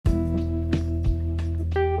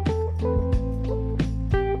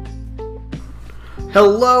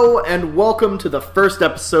Hello and welcome to the first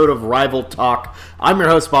episode of Rival Talk. I'm your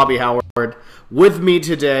host, Bobby Howard. With me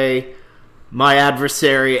today, my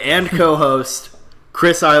adversary and co-host,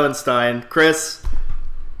 Chris Eilenstein. Chris,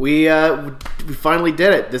 we finally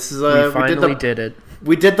did it. We did it.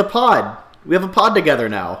 We did the pod. We have a pod together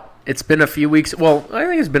now. It's been a few weeks. Well, I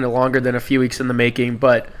think it's been longer than a few weeks in the making,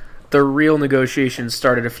 but the real negotiations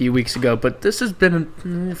started a few weeks ago. But this has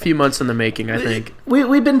been a few months in the making, I think.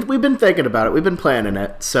 We've been thinking about it. We've been planning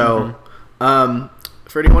it. So,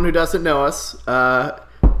 for anyone who doesn't know us,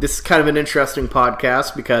 this is kind of an interesting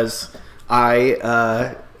podcast because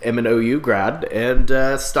I am an OU grad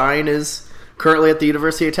and Stein is currently at the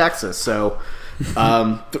University of Texas. So,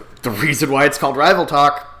 the reason why it's called Rival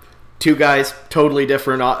Talk, two guys, totally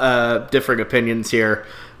different opinions here.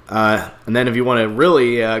 And then if you want to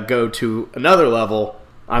really go to another level,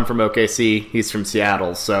 I'm from OKC, he's from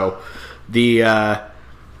Seattle. So I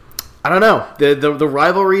don't know, the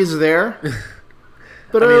rivalry is there.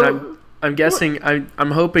 But I'm guessing,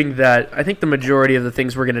 I'm hoping that I think the majority of the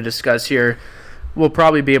things we're going to discuss here we'll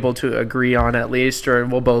probably be able to agree on at least, or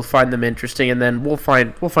we'll both find them interesting, and then we'll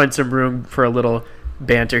find some room for a little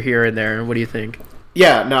banter here and there. What do you think?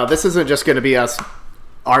 Yeah, no, this isn't just going to be us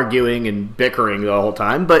arguing and bickering the whole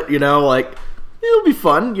time, but it'll be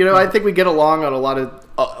fun. I think we get along on a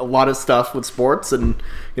lot of stuff with sports, and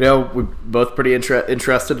we're both pretty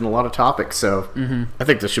interested in a lot of topics. So I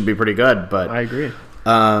think this should be pretty good. But I agree.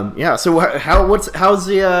 Yeah. So how's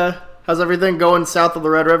everything going south of the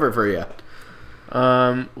Red River for you?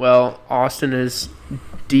 Well, Austin is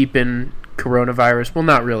deep in coronavirus. Well,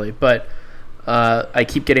 not really, but I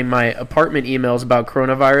keep getting my apartment emails about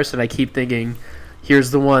coronavirus, and I keep thinking,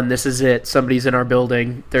 here's the one. This is it. Somebody's in our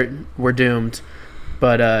building. We're doomed.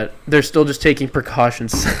 But they're still just taking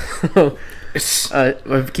precautions.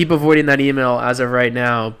 I keep avoiding that email as of right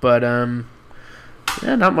now. But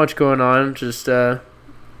yeah, not much going on. Just on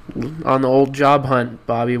the old job hunt.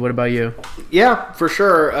 Bobby, what about you? Yeah, for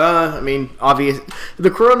sure. Obvious.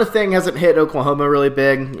 The corona thing hasn't hit Oklahoma really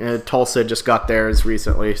big. Tulsa just got theirs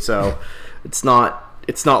recently, so it's not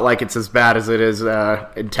like it's as bad as it is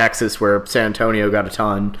in Texas, where San Antonio got a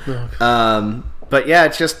ton. But yeah,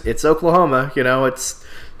 it's Oklahoma. It's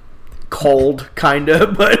cold, kind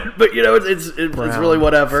of, but it's really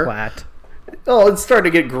whatever. Flat. Oh, it's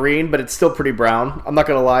starting to get green, but it's still pretty brown. I'm not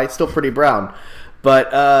gonna lie, it's still pretty brown.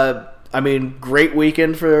 But great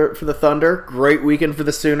weekend for the Thunder. Great weekend for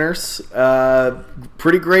the Sooners.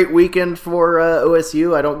 Pretty great weekend for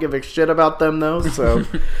OSU. I don't give a shit about them though. So.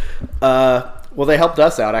 Well, they helped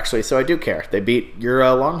us out actually, so I do care. They beat your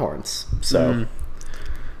Longhorns, so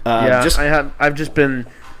yeah. I've just been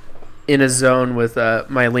in a zone with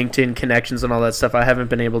my LinkedIn connections and all that stuff. I haven't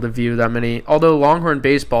been able to view that many. Although Longhorn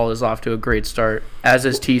baseball is off to a great start, as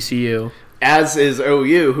is TCU, as is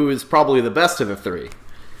OU, who is probably the best of the three.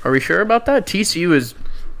 Are we sure about that? TCU is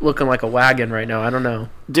looking like a wagon right now. I don't know,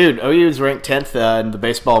 dude. OU is ranked 10th in the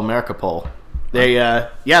Baseball America poll. They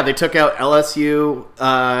took out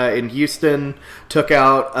LSU in Houston, took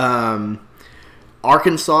out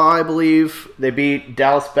Arkansas, I believe. They beat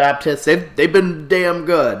Dallas Baptist. They've been damn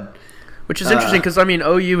good. Which is interesting because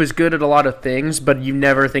OU is good at a lot of things, but you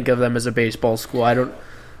never think of them as a baseball school.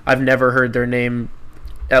 I've never heard their name,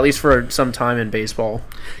 at least for some time in baseball.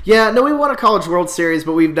 Yeah, no, we won a College World Series,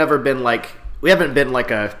 but we haven't been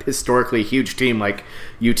like a historically huge team like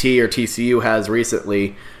UT or TCU has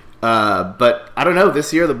recently. But I don't know.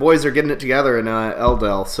 This year the boys are getting it together in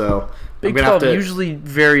L.Dell, so Big 12 usually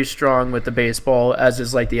very strong with the baseball, as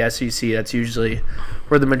is like the SEC. That's usually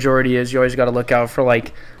where the majority is. You always got to look out for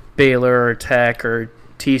like Baylor or Tech or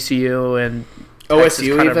TCU and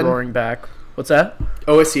OSU kind even of roaring back. What's that?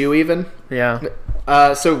 OSU even. Yeah.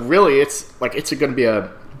 So really, it's going to be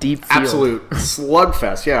a deep field. Absolute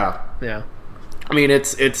slugfest. Yeah. Yeah.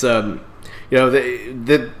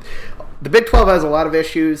 The Big 12 has a lot of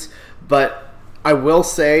issues, but I will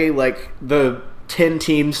say, the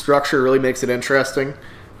 10-team structure really makes it interesting.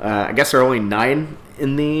 I guess there are only 9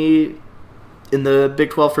 in the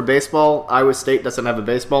Big 12 for baseball. Iowa State doesn't have a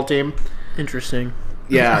baseball team. Interesting.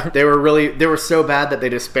 Yeah, they were so bad that they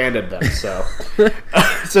disbanded them. So,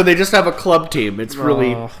 so they just have a club team. It's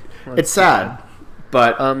really, it's sad.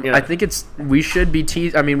 But I think we should be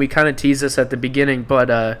we kind of teased this at the beginning,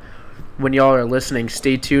 but when y'all are listening,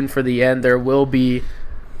 stay tuned for the end. There will be,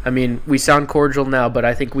 we sound cordial now, but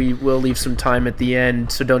I think we will leave some time at the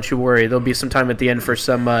end, so don't you worry. There'll be some time at the end for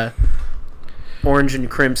some orange and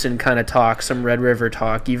crimson kind of talk, some Red River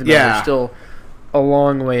talk, even though we're still a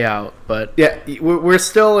long way out. But yeah, we're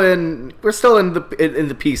still in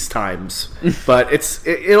the peace times, but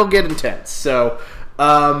it'll get intense. So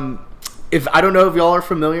if I don't know if y'all are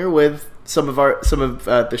familiar with some of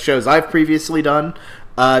the shows I've previously done.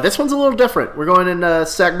 This one's a little different. We're going in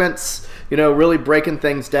segments, really breaking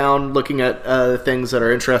things down, looking at things that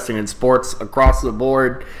are interesting in sports across the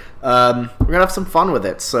board. We're gonna have some fun with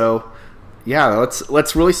it. So, yeah,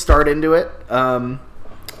 let's really start into it. Kind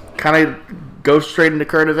of go straight into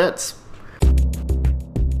current events.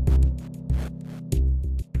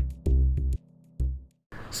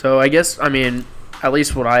 So I guess, at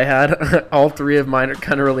least what I had, all three of mine are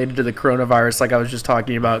kind of related to the coronavirus, like I was just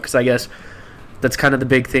talking about, because I guess that's kind of the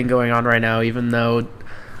big thing going on right now, even though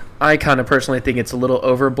I kind of personally think it's a little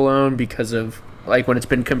overblown because of, like, when it's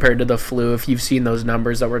been compared to the flu. If you've seen those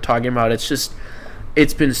numbers that we're talking about, it's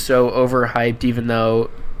been so overhyped, even though,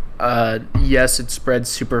 yes, it spreads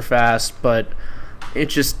super fast, but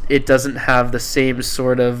it doesn't have the same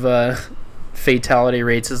sort of fatality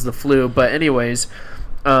rates as the flu. But anyways...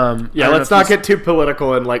 let's not get too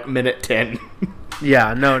political in like minute 10.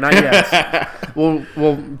 Yeah, no, not yet.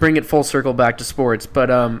 We'll bring it full circle back to sports.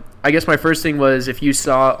 But I guess my first thing was, if you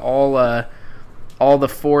saw all the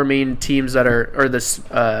four main teams that are, or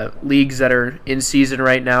the leagues that are in season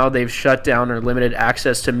right now, they've shut down or limited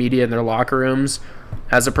access to media in their locker rooms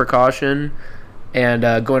as a precaution. And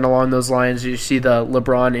going along those lines, you see the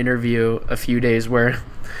LeBron interview a few days where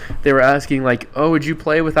they were asking, like, oh, would you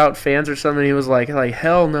play without fans or something? He was like,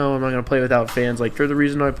 hell no, I'm not going to play without fans. Like, they're the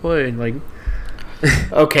reason I play. And, like...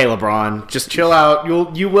 Okay, LeBron, just chill out.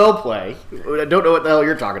 You will play. I don't know what the hell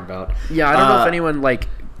you're talking about. Yeah, I don't know if anyone, like,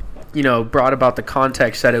 brought about the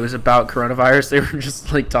context that it was about coronavirus. They were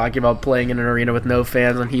just, like, talking about playing in an arena with no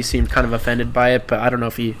fans, and he seemed kind of offended by it, but I don't know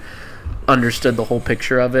if he understood the whole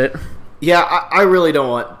picture of it. Yeah, I really don't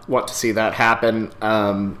want to see that happen.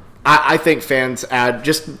 I think fans add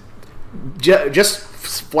just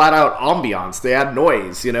flat out ambiance. They add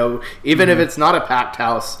noise, even if it's not a packed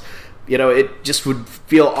house, it just would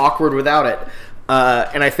feel awkward without it.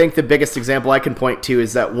 And I think the biggest example I can point to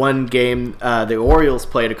is that one game the Orioles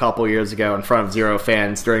played a couple years ago in front of 0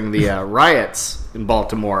 fans during the riots in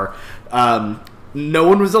Baltimore. No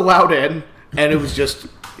one was allowed in, and it was just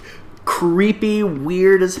creepy,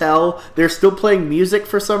 weird as hell. They're still playing music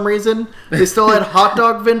for some reason. They still had hot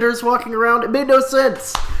dog vendors walking around. It made no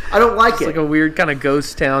sense. I don't like it. It's like a weird kind of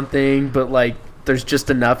ghost town thing, but like there's just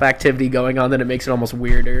enough activity going on that it makes it almost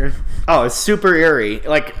weirder. Oh, it's super eerie.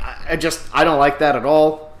 Like I don't like that at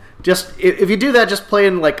all. Just if you do that, just play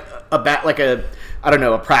in like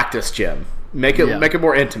a practice gym. Make it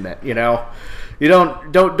more intimate. You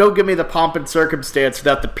don't give me the pomp and circumstance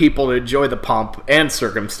without the people to enjoy the pomp and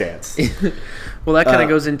circumstance. Well, that kind of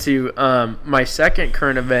goes into my second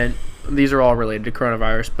current event. These are all related to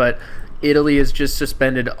coronavirus, but Italy has just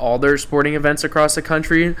suspended all their sporting events across the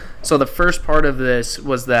country. So the first part of this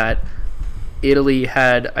was that Italy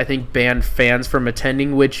had, I think, banned fans from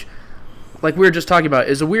attending, which, like we were just talking about,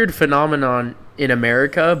 is a weird phenomenon in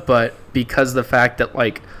America, but because of the fact that,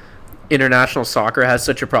 like, international soccer has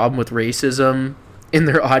such a problem with racism in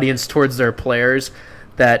their audience towards their players,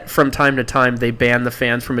 that from time to time they ban the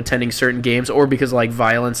fans from attending certain games, or because of, like,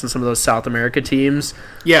 violence in some of those South America teams.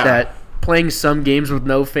 Yeah. That playing some games with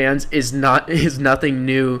no fans is nothing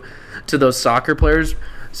new to those soccer players.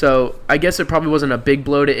 So I guess it probably wasn't a big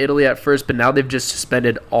blow to Italy at first, but now they've just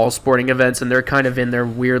suspended all sporting events, and they're kind of in their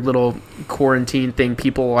weird little quarantine thing.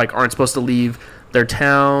 People, like, aren't supposed to leave their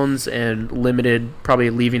towns and limited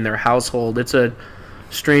probably leaving their household. It's a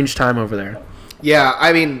strange time over there. Yeah,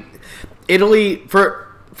 Italy, for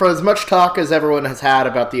as much talk as everyone has had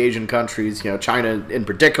about the Asian countries, China in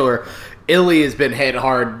particular, Italy has been hit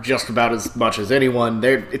hard just about as much as anyone.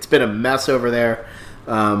 It's been a mess over there.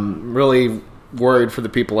 Really worried for the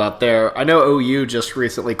people out there. I know OU just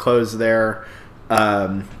recently closed their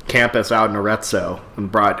campus out in Arezzo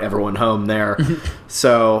and brought everyone home there.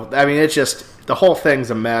 So, it's just... the whole thing's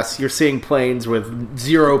a mess. You're seeing planes with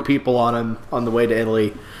 0 people on them on the way to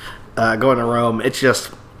Italy, going to Rome. It's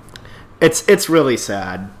just, it's really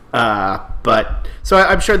sad. But so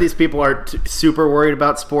I'm sure these people aren't super worried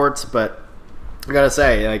about sports, but I gotta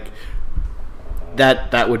say, like,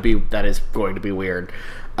 that is going to be weird.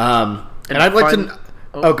 And I'd like to.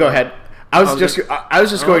 Oh, go ahead. I was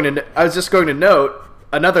just going to note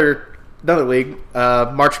another league,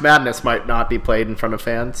 March Madness might not be played in front of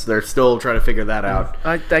fans. They're still trying to figure that out.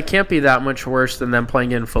 That can't be that much worse than them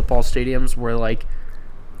playing in football stadiums where, like,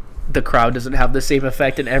 the crowd doesn't have the same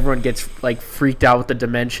effect and everyone gets, like, freaked out with the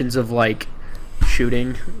dimensions of, like,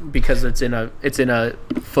 shooting because it's in a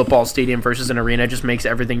football stadium versus an arena. It just makes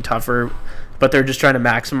everything tougher. But they're just trying to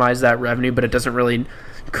maximize that revenue, but it doesn't really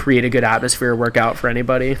create a good atmosphere or work out for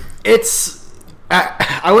anybody.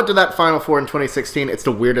 I went to that Final Four in 2016. It's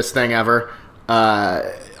the weirdest thing ever.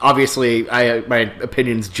 Obviously, my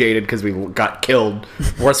opinion's jaded because we got killed.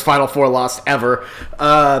 Worst Final Four loss ever.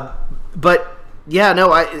 But yeah,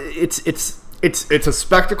 no, it's a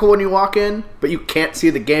spectacle when you walk in, but you can't see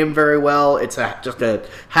the game very well. It's just a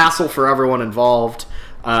hassle for everyone involved.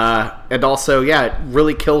 And also, yeah, it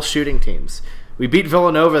really kills shooting teams. We beat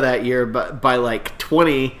Villanova that year by like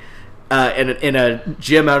 20 in a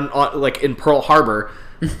gym like in Pearl Harbor.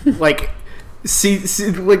 Like seats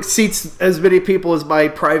as many people as my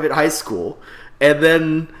private high school. And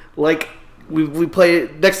then like we play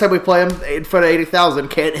next time we play them in front of 80,000,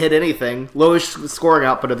 can't hit anything. Lowest scoring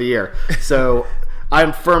output of the year. So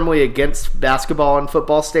I'm firmly against basketball and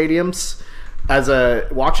football stadiums as a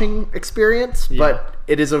watching experience, but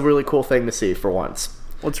it is a really cool thing to see for once.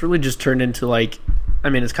 Well, it's really just turned into like, I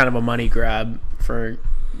mean, it's kind of a money grab for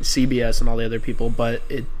CBS and all the other people, but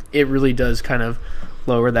it really does kind of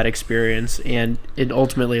lower that experience, and it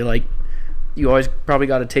ultimately, like, you always probably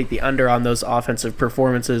got to take the under on those offensive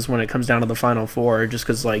performances when it comes down to the Final Four, just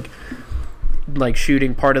because like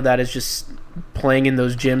shooting, part of that is just playing in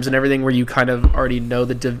those gyms and everything where you kind of already know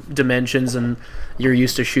the dimensions and you're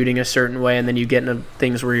used to shooting a certain way, and then you get into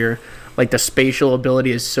things where you're like the spatial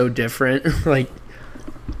ability is so different. Like,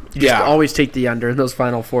 you just always take the under in those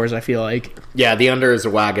Final Fours, I feel like. Yeah, the under is a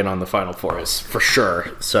wagon on the Final Fours, for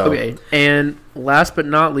sure. So okay, and last but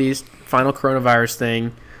not least, final coronavirus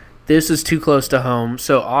thing. This is too close to home.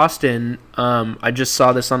 So Austin, I just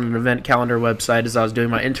saw this on an event calendar website as I was doing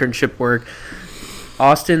my internship work.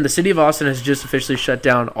 Austin, the city of Austin has just officially shut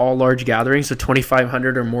down all large gatherings of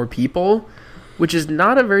 2,500 or more people, which is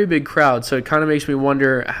not a very big crowd. So it kind of makes me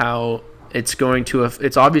wonder how it's going to.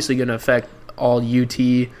 It's obviously going to affect all UT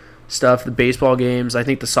stuff, the baseball games. I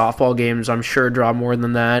think the softball games, I'm sure, draw more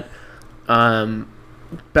than that.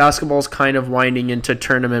 Basketball's kind of winding into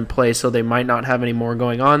tournament play, so they might not have any more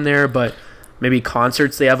going on there, but maybe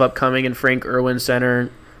concerts they have upcoming in Frank Irwin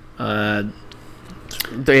Center.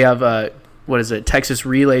 They have, Texas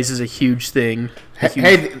Relays is a huge thing.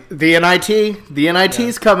 Hey, the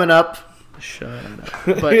NIT's coming up. Shut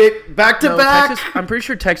up. But back to back. Texas, I'm pretty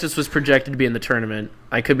sure Texas was projected to be in the tournament.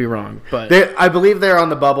 I could be wrong, but I believe they're on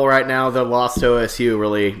the bubble right now. The loss to OSU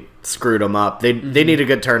really screwed them up. They need a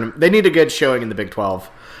good tournament. They need a good showing in the Big 12.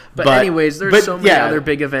 But anyways, there's so many other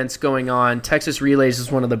big events going on. Texas Relays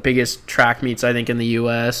is one of the biggest track meets, I think, in the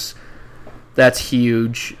U.S. That's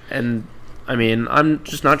huge, and I mean, I'm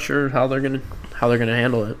just not sure how they're gonna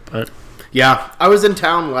handle it, but. Yeah, I was in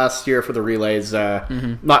town last year for the relays,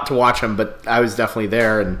 not to watch them, but I was definitely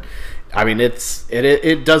there, and I mean,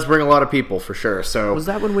 it does bring a lot of people for sure. So was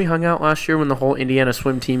that when we hung out last year when the whole Indiana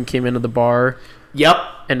swim team came into the bar? Yep,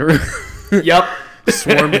 and yep,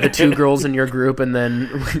 swarmed the two girls in your group, and then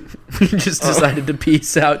we just decided to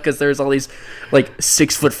peace out because there's all these like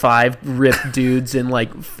 6'5" ripped dudes in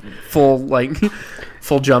like full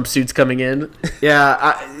jumpsuits coming in.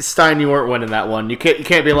 Yeah, Stein, you weren't winning that one. You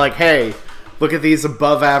can't be like, hey, look at these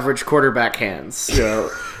above average quarterback hands. So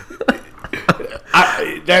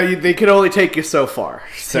they can only take you so far.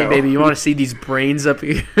 So. Hey, baby, you want to see these brains up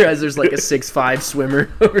here? As there's like a 6'5" swimmer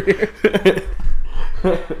over here.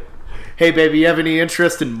 Hey, baby, you have any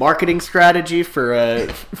interest in marketing strategy for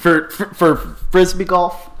frisbee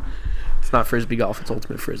golf? It's not frisbee golf. It's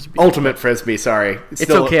ultimate frisbee. Ultimate frisbee. Sorry. It's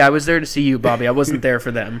okay. I was there to see you, Bobby. I wasn't there for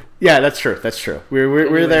them. Yeah, that's true. That's true.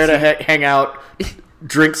 We're there to hang out,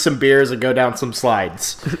 drink some beers, and go down some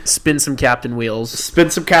slides. Spin some Captain Wheels.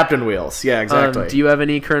 Yeah, exactly. Do you have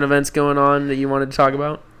any current events going on that you wanted to talk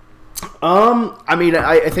about? I mean,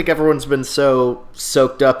 I think everyone's been so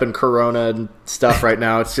soaked up in Corona and stuff right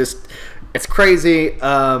now. It's crazy.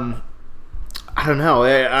 I don't know.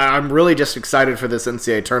 I'm really just excited for this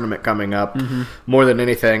NCAA tournament coming up more than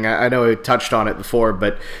anything. I know we touched on it before,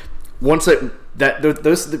 but once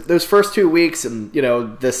those first 2 weeks and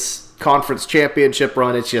this conference championship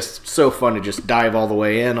run, it's just so fun to just dive all the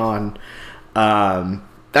way in on.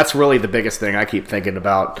 That's really the biggest thing I keep thinking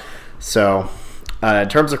about. So, in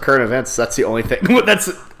terms of current events, that's the only thing. That's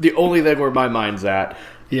the only thing where my mind's at.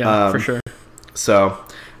 Yeah, for sure. So,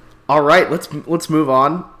 all right, let's move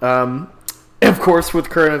on. Of course, with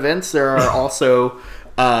current events, there are also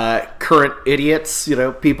current idiots,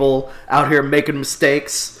 people out here making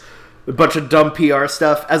mistakes, a bunch of dumb PR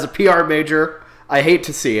stuff. As a PR major, I hate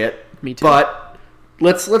to see it. Me too. But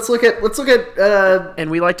let's look at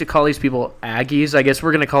and we like to call these people Aggies. I guess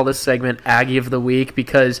we're going to call this segment Aggie of the Week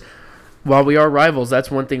because while we are rivals,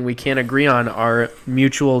 that's one thing we can't agree on: our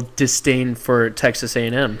mutual disdain for Texas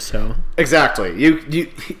A&M. So exactly. You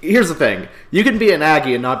here's the thing: you can be an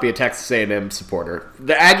Aggie and not be a Texas A&M supporter.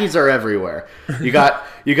 The Aggies are everywhere. You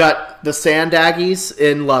got the Sand Aggies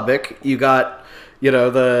in Lubbock. You got you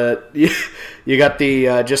got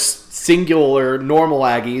the just singular normal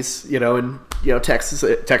Aggies. In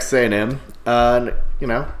Texas A&M.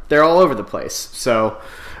 They're all over the place. So.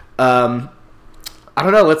 I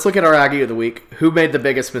don't know. Let's look at our Aggie of the week. Who made the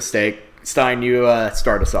biggest mistake? Stein, you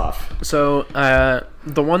start us off. So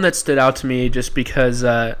the one that stood out to me, just because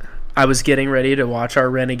I was getting ready to watch our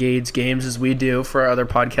Renegades games as we do for our other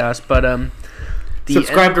podcast, but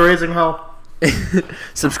subscribe to Raising Hell.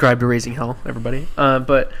 Subscribe to Raising Hell, everybody.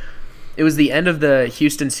 But it was the end of the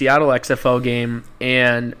Houston-Seattle XFL game,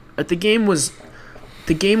 and the game was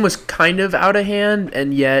kind of out of hand,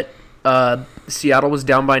 and yet Seattle was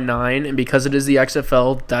down by 9, and because it is the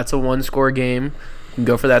XFL, that's a one-score game. You can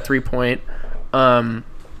go for that 3-point. And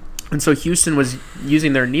so Houston was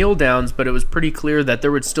using their kneel downs, but it was pretty clear that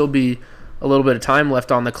there would still be a little bit of time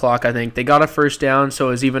left on the clock, I think. They got a first down, so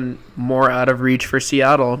it was even more out of reach for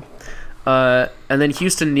Seattle. And then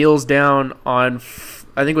Houston kneels down on,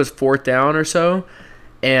 I think it was 4th down or so,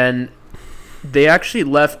 and they actually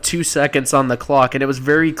left 2 seconds on the clock, and it was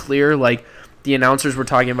very clear, the announcers were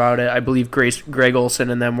talking about it. I believe Greg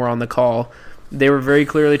Olson and them were on the call. They were very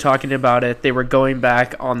clearly talking about it. They were going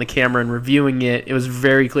back on the camera and reviewing it. It was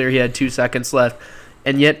very clear he had 2 seconds left.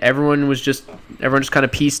 And yet everyone just kind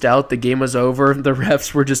of pieced out. The game was over. The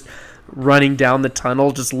refs were just running down the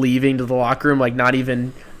tunnel, just leaving to the locker room, not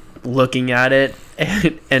even looking at it.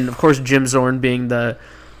 And of course, Jim Zorn being the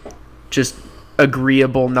just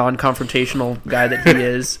agreeable, non-confrontational guy that he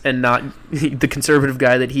is, and not the conservative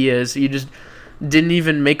guy that he is. He just didn't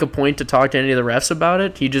even make a point to talk to any of the refs about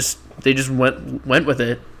it. They just went with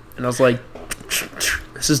it, and I was like,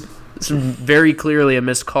 this is very clearly a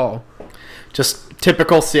missed call. Just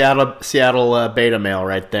typical Seattle beta male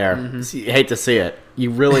right there. Mm-hmm. You hate to see it. You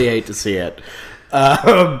really hate to see it.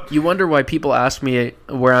 You wonder why people ask me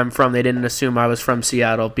where I'm from. They didn't assume I was from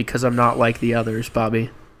Seattle, because I'm not like the others, Bobby.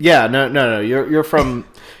 Yeah, no. You're from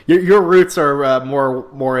your roots are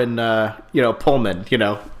more in Pullman.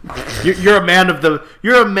 You're a man of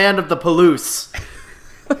the Palouse.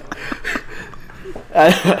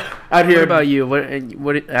 Out here. What about you?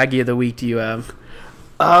 What Aggie of the week do you have?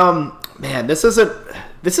 Man, this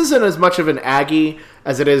isn't as much of an Aggie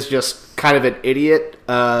as it is just kind of an idiot.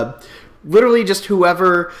 Literally, just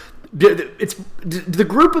whoever. It's the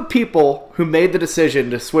group of people who made the decision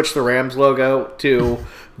to switch the Rams logo to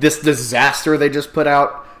this disaster they just put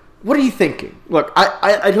out. What are you thinking? Look,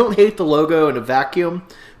 I don't hate the logo in a vacuum,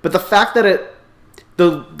 but the fact that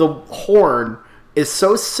the horn is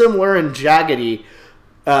so similar and jaggedy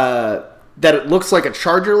that it looks like a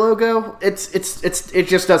Charger logo, it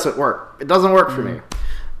just doesn't work. It doesn't work for me.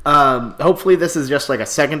 Hopefully this is just like a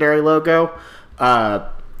secondary logo.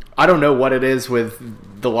 I don't know what it is with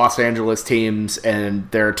the Los Angeles teams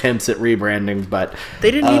and their attempts at rebranding, but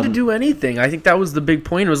they didn't need to do anything. I think that was the big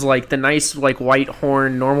point. Was the nice white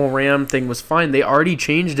horn normal Ram thing was fine. They already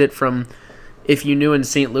changed it from, if you knew in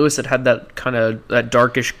St. Louis it had that kind of that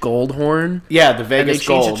darkish gold horn. Yeah, the Vegas gold. And they changed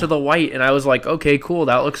gold. It to the white, and I was like, okay, cool,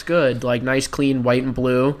 that looks good. Nice clean white and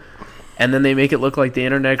blue. And then they make it look like the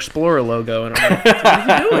Internet Explorer logo, and I'm like, what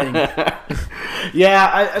are you doing?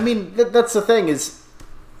 Yeah, I mean that's the thing is.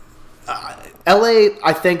 LA,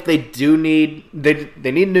 I think they do need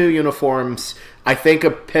they need new uniforms. I think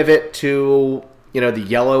a pivot to the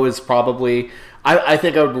yellow is probably. I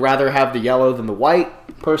think I would rather have the yellow than the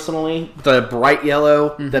white personally. The bright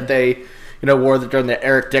yellow that they wore during the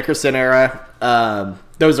Eric Dickerson era.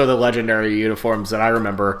 Those are the legendary uniforms that I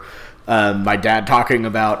remember my dad talking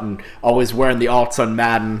about and always wearing the alts on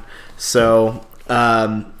Madden. So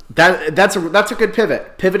that's a good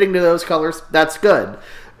pivot. Pivoting to those colors, that's good.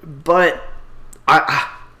 But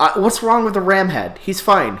what's wrong with the ram head? He's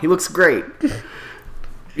fine. He looks great.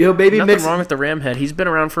 Maybe nothing wrong with the ram head. He's been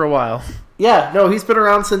around for a while. Yeah, no, he's been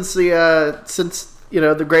around since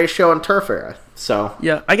the Greatest Show on Turf era. So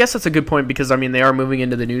yeah, I guess that's a good point because they are moving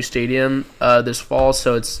into the new stadium this fall,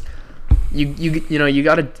 so it's you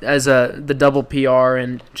got to, as the double PR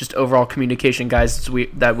and just overall communication guys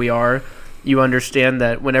that we are, you understand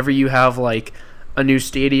that whenever you have a new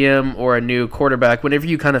stadium or a new quarterback, whenever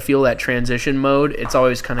you kind of feel that transition mode, it's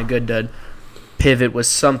always kind of good to pivot with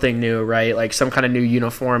something new, right? Some kind of new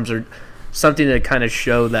uniforms or something to kind of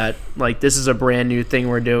show that this is a brand new thing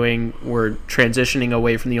we're doing. We're transitioning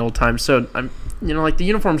away from the old times. So the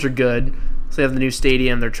uniforms are good. So they have the new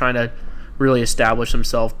stadium. They're trying to really establish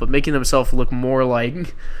themselves, but making themselves look more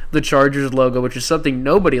like the Chargers logo, which is something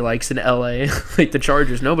nobody likes in LA. Like the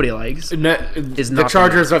Chargers, nobody likes. The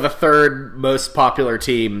Chargers are the third most popular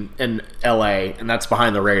team in LA, and that's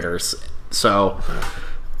behind the Raiders. So,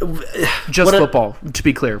 just football, to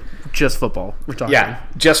be clear, just football. We're talking. Yeah,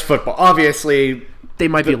 just football. Obviously, they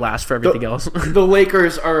might be last for everything else. The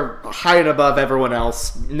Lakers are high and above everyone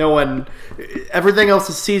else. Everything else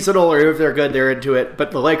is seasonal, or if they're good, they're into it. But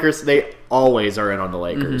the Lakers, they always are in on the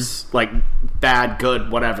Lakers. Like, bad, good,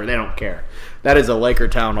 whatever. They don't care. That is a Laker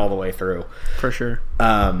town all the way through. For sure.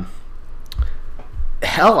 Hell,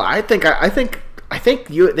 I think they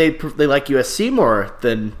like USC more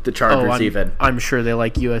than the Chargers. I'm sure they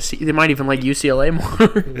like USC. They might even like UCLA more.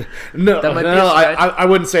 I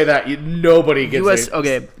wouldn't say that. Nobody gets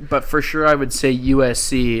Okay, but for sure I would say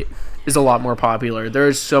USC is a lot more popular.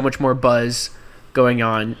 There's so much more buzz going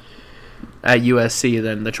on at USC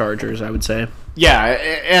than the Chargers, I would say. Yeah,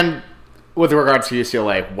 and with regards to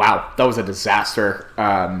UCLA, wow, that was a disaster.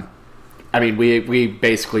 I mean, we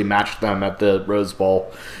basically matched them at the Rose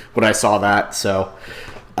Bowl when I saw that. So,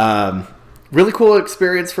 really cool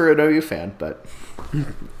experience for an OU fan. But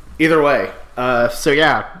either way, so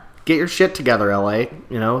yeah, get your shit together, LA.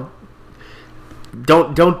 You know,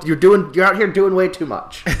 don't you're out here doing way too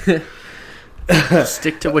much.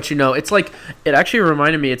 Stick to what you know. It's like, it actually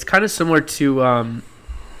reminded me. It's kind of similar to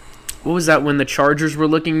what was that when the Chargers were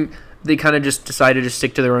looking. They kind of just decided to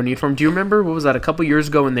stick to their own uniform. Do you remember, what was that, a couple years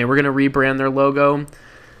ago when they were going to rebrand their logo?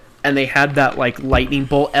 And they had that, like, lightning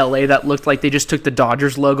bolt LA that looked like they just took the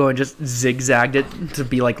Dodgers logo and just zigzagged it to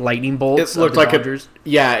be like lightning bolts. It looked like Dodgers.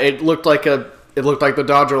 It looked like the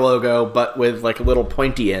Dodger logo, but with like a little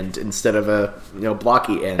pointy end instead of a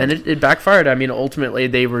blocky end. And it backfired. I mean, ultimately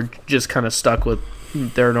they were just kind of stuck with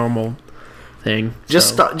their normal thing.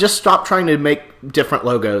 Just stop trying to make different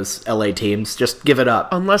logos, LA teams. Just give it up.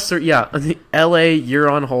 Unless they're LA, you're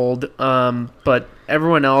on hold. But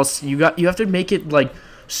everyone else, you have to make it like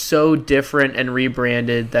so different and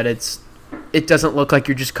rebranded that it doesn't look like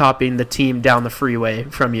you're just copying the team down the freeway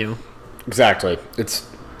from you. Exactly. It's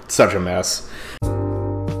such a mess.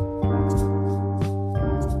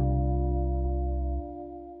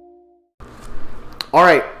 All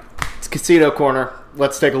right, it's Casino Corner.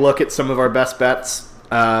 Let's take a look at some of our best bets.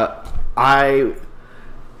 I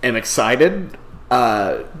am excited.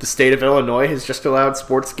 The state of Illinois has just allowed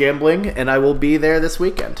sports gambling, and I will be there this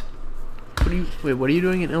weekend. What are you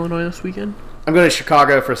doing in Illinois this weekend? I'm going to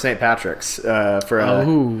Chicago for St. Patrick's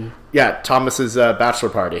Thomas's bachelor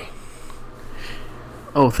party.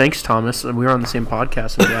 Oh, thanks, Thomas. We were on the same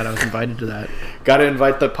podcast. I'm glad I was invited to that. Got to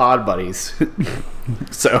invite the pod buddies.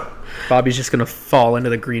 So Bobby's just gonna fall into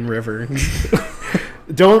the Green River.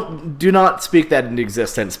 Do not speak that into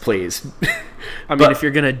existence, please. I mean, if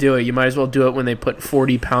you're gonna do it, you might as well do it when they put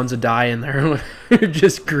 40 pounds of dye in there.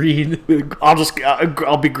 Just green.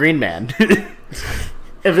 I'll be Green Man.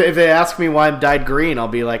 If they ask me why I'm dyed green, I'll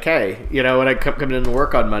be like, hey, when I come into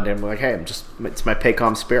work on Monday, I'm like, hey, it's my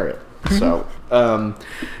Paycom spirit. So,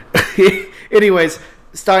 anyways,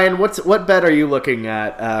 Stein, what bet are you looking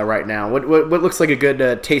at right now? What looks like a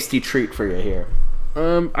good tasty treat for you here?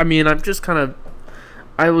 I mean,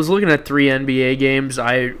 I was looking at 3 NBA games.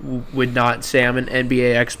 I would not say I'm an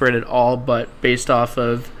NBA expert at all, but based off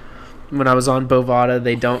of when I was on Bovada,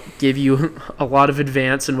 they don't give you a lot of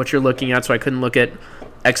advance in what you're looking at, so I couldn't look at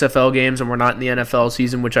XFL games, and we're not in the NFL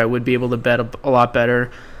season, which I would be able to bet a lot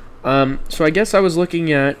better. So I guess I was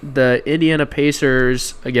looking at the Indiana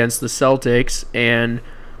Pacers against the Celtics, and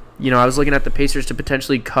I was looking at the Pacers to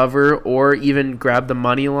potentially cover or even grab the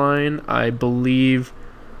money line. I believe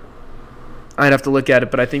I'd have to look at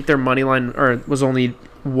it, but I think their money line was only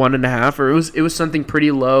 1.5, or it was something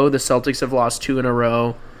pretty low. The Celtics have lost 2 in a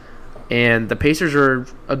row, and the Pacers are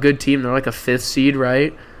a good team. They're like a 5th seed,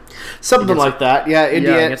 right? Something like that. Yeah,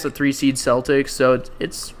 Indiana against a 3 seed Celtics, so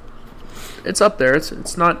it's up there.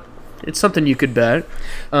 It's something you could bet.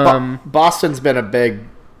 Boston's been a big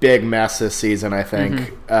mess this season, I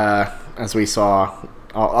think, as we saw.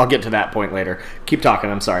 I'll get to that point later. Keep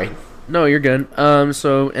talking. I'm sorry. No, you're good.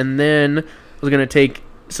 And then I was going to take...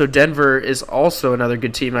 So Denver is also another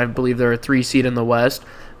good team. I believe they're a 3 seed in the West.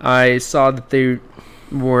 I saw that they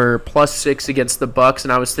were +6 against the Bucks,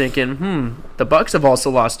 and I was thinking, the Bucks have also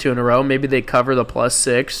lost 2 in a row. Maybe they cover the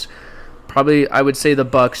 +6. Probably, I would say the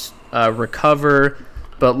Bucks recover,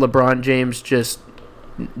 but LeBron James just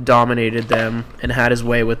dominated them and had his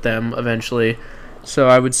way with them eventually. So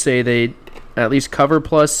I would say they at least cover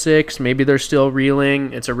 +6. Maybe they're still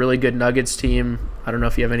reeling. It's a really good Nuggets team. I don't know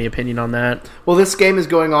if you have any opinion on that. Well, this game is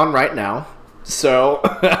going on right now. So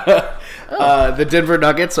The Denver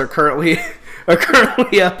Nuggets are currently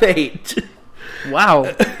up 8. Wow.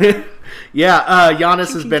 Yeah,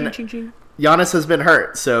 Giannis has been Ching, ching. Giannis has been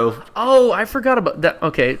hurt, so Oh, I forgot about that.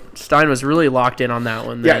 Okay, Stein was really locked in on that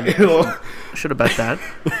one. Then. yeah. Should have bet that.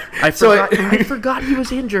 I So forgot he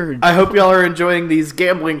was injured. I hope y'all are enjoying these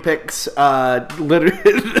gambling picks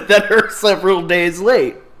literally that are several days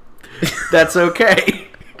late. That's okay.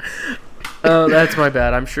 Oh, that's my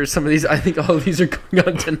bad. I'm sure some of these. I think all of these are going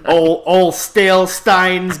on tonight. Old stale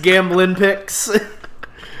Stein's gambling picks.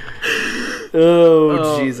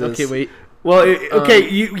 Oh, Jesus. Okay, wait. Well, okay,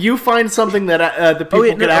 you find something that the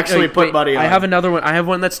people could actually put money on. I have another one. I have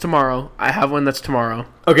one that's tomorrow.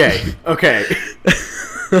 Okay.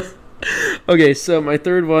 Okay, so my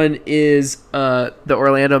third one is the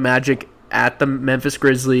Orlando Magic at the Memphis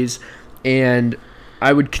Grizzlies, and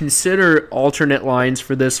I would consider alternate lines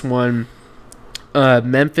for this one.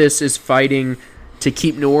 Memphis is fighting to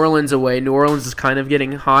keep New Orleans away. New Orleans is kind of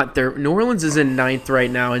getting hot. New Orleans is in 9th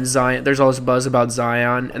right now, and Zion. There's all this buzz about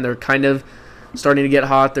Zion, and they're kind of starting to get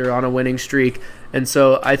hot. They're on a winning streak, and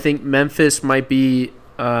so I think Memphis might be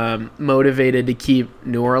motivated to keep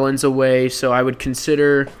New Orleans away. So I would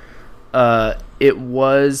consider it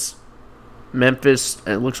was Memphis.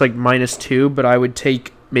 It looks like -2, but I would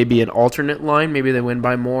take maybe an alternate line. Maybe they win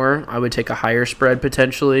by more. I would take a higher spread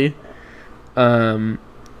potentially.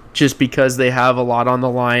 Just because they have a lot on the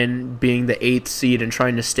line, being the 8th seed and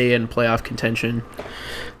trying to stay in playoff contention.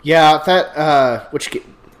 Yeah, that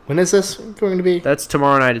when is this going to be? That's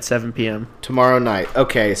tomorrow night at 7 p.m. Tomorrow night.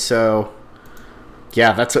 Okay, so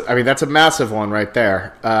yeah, that's a massive one right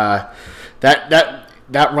there. That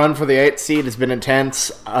run for the 8th seed has been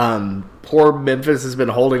intense. Poor Memphis has been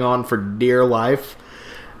holding on for dear life.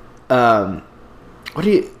 The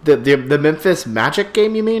Memphis Magic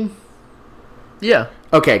game, you mean? Yeah.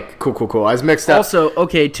 Okay, cool. I was mixed up. Also,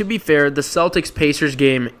 okay, to be fair, the Celtics-Pacers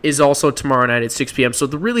game is also tomorrow night at 6 p.m., so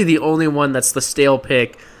really the only one that's the stale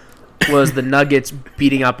pick was the Nuggets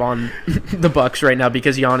beating up on the Bucks right now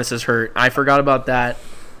because Giannis is hurt. I forgot about that.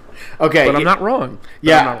 Okay. But I'm not wrong.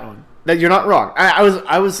 You're not wrong.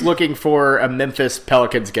 I was looking for a Memphis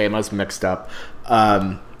Pelicans game. I was mixed up.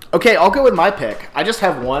 Okay, I'll go with my pick. I just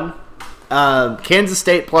have one. Kansas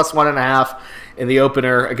State +1.5 in the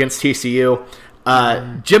opener against TCU.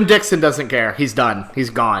 Jim Dixon doesn't care. He's done. He's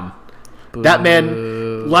gone. Boo. That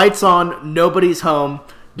man, lights on, nobody's home.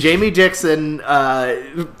 Jamie Dixon,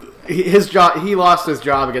 his job. He lost his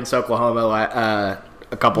job against Oklahoma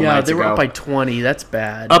a couple nights ago. Yeah, they were up by 20. That's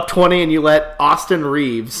bad. Up 20, and you let Austin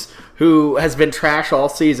Reeves, who has been trash all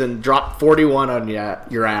season, drop 41 on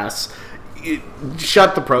your ass.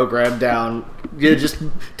 Shut the program down. Just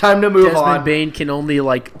time to move on. Desmond Bain can only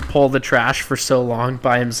pull the trash for so long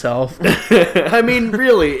by himself. I mean,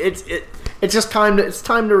 really, it's just time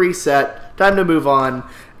to reset, time to move on.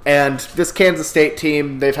 And this Kansas State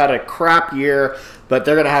team, they've had a crap year, but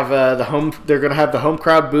they're gonna have the home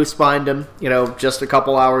crowd boost behind them. Just a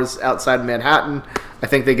couple hours outside Manhattan. I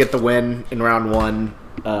think they get the win in round 1.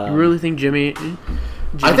 You really think Jimmy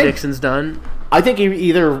Dixon's done? I think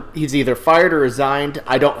he's either fired or resigned.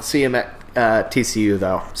 I don't see him at TCU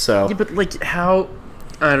though. So yeah, but how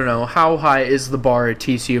high is the bar at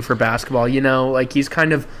TCU for basketball? He's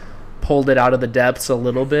kind of pulled it out of the depths a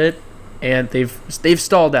little bit, and they've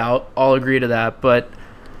stalled out. I'll agree to that, but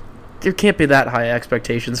there can't be that high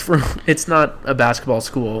expectations for. It's not a basketball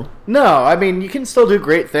school. No, I mean you can still do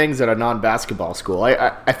great things at a non-basketball school.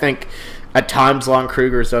 I think at times Lon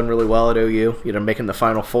Kruger's done really well at OU. Making the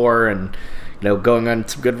Final Four and going on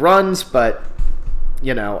some good runs, but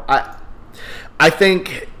I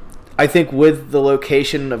think with the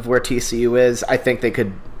location of where TCU is, I think they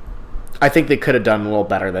could have done a little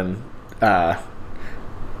better than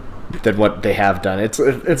what they have done. It's a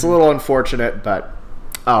little unfortunate, but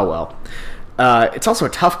oh well. It's also a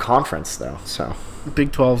tough conference though, so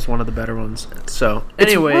Big 12 is one of the better ones. So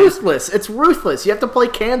anyway, it's ruthless. You have to play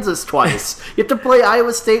Kansas twice. You have to play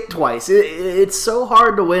Iowa State twice. It's so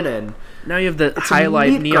hard to win in. Now you have the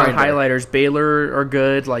neon highlighters. Baylor are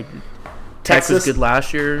good. Tech was good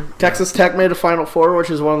last year. Texas Tech made a Final Four,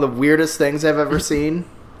 which is one of the weirdest things I've ever seen.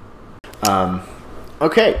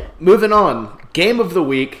 Okay, moving on. Game of the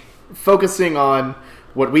week, focusing on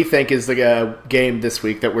what we think is the game this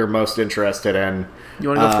week that we're most interested in. You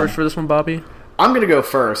want to go first for this one, Bobby? I'm going to go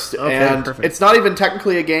first. Okay, and perfect. It's not even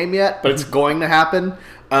technically a game yet, but it's going to happen.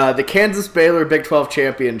 The Kansas-Baylor Big 12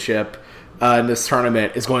 Championship in this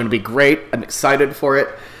tournament is going to be great. I'm excited for it.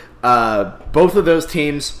 Both of those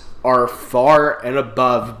teams are far and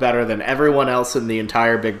above better than everyone else in the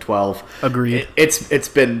entire Big 12. Agreed. It's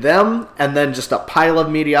been them, and then just a pile of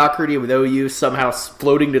mediocrity with OU somehow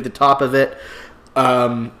floating to the top of it.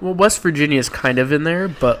 Well, West Virginia is kind of in there,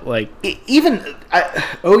 but like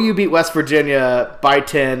OU beat West Virginia by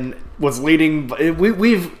 10. Was leading.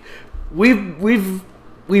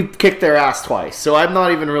 We've kicked their ass twice, so I'm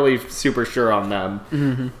not even really super sure on them.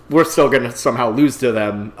 Mm-hmm. We're still going to somehow lose to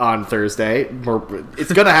them on Thursday.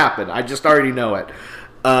 It's going to happen. I just already know it.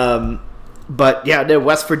 But yeah, no,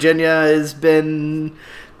 West Virginia has been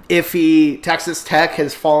iffy. Texas Tech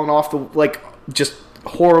has fallen off just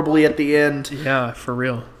horribly at the end. Yeah, for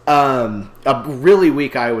real. A really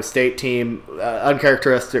weak Iowa State team,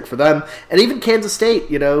 uncharacteristic for them. And even Kansas State,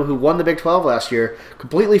 who won the Big 12 last year,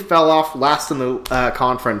 completely fell off last in the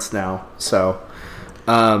conference now. So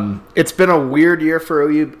it's been a weird year for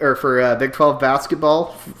OU or for Big 12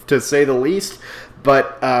 basketball, to say the least.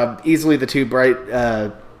 But easily the two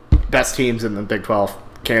best teams in the Big 12,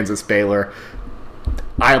 Kansas, Baylor.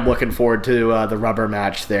 I am looking forward to the rubber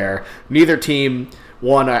match there. Neither team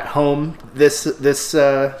won at home this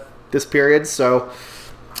period, so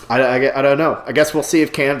I don't know. I guess we'll see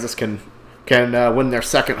if Kansas can win their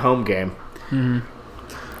second home game. Mm-hmm.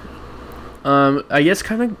 I guess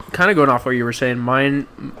kind of going off what you were saying, mine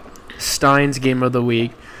Stein's game of the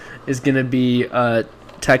week is going to be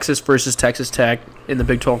Texas versus Texas Tech in the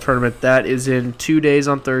Big 12 tournament. That is in 2 days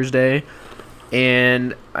on Thursday,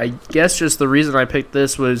 and I guess just the reason I picked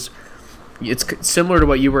this was it's similar to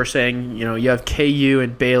what you were saying. You have KU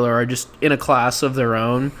and Baylor are just in a class of their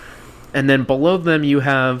own, and then below them you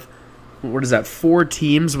have, what is that, 4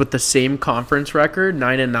 teams with the same conference record,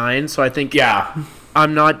 9-9. So I think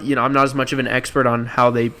I'm not as much of an expert on how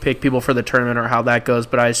they pick people for the tournament or how that goes,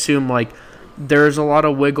 but I assume there's a lot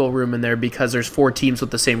of wiggle room in there because there's 4 teams with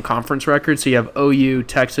the same conference record. So you have OU,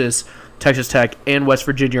 Texas Tech, and West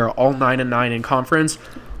Virginia are all 9-9 in conference.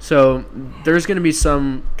 So there's going to be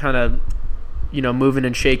some kind of moving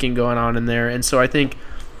and shaking going on in there. And so I think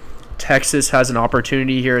Texas has an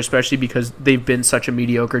opportunity here, especially because they've been such a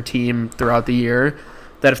mediocre team throughout the year,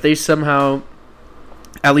 that if they somehow,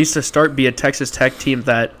 at least to start, be a Texas Tech team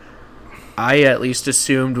that I at least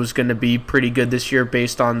assumed was going to be pretty good this year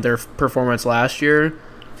based on their performance last year.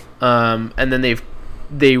 And then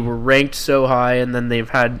they were ranked so high, and then they've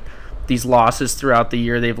had these losses throughout the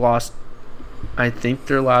year. They've lost, I think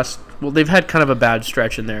they've had kind of a bad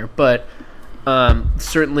stretch in there, but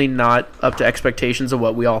certainly not up to expectations of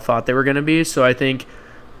what we all thought they were going to be. So I think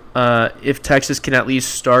if Texas can at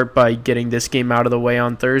least start by getting this game out of the way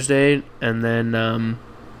on Thursday, and then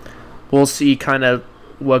we'll see kind of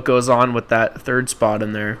what goes on with that third spot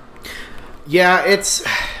in there. Yeah, it's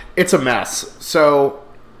a mess. So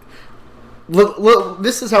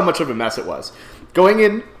this is how much of a mess it was. Going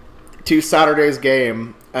into Saturday's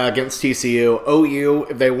game against TCU, OU,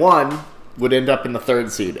 if they won, would end up in the 3rd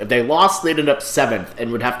seed. If they lost, they'd end up 7th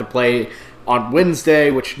and would have to play on Wednesday,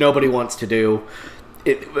 which nobody wants to do.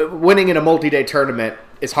 Winning in a multi-day tournament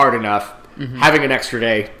is hard enough. Mm-hmm. Having an extra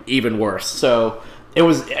day, even worse. So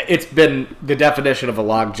it's been the definition of a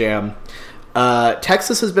logjam.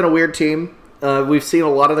 Texas has been a weird team. We've seen a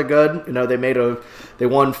lot of the good. They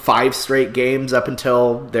won 5 straight games up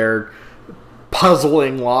until their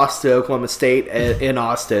puzzling loss to Oklahoma State in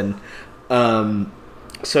Austin.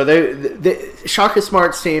 So the Shaka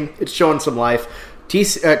Smart's team, it's showing some life.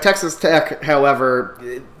 Texas Tech,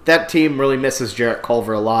 however, that team really misses Jarrett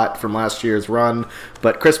Culver a lot from last year's run.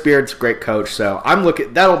 But Chris Beard's a great coach, so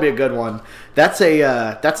that'll be a good one. I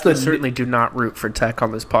certainly do not root for Tech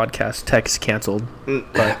on this podcast. Tech's canceled.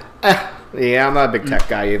 But yeah, I'm not a big Tech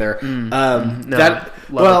guy either.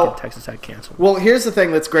 Texas Tech canceled. Well, here's the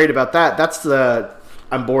thing that's great about that.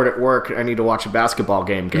 I'm bored at work. I need to watch a basketball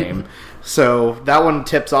game. So that one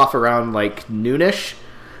tips off around noonish,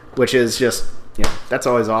 which is just that's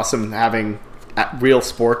always awesome having real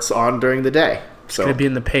sports on during the day. So gonna be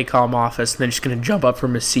in the Paycom office and then just gonna jump up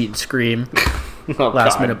from his seat and scream.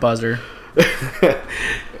 Last minute buzzer.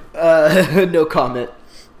 No comment.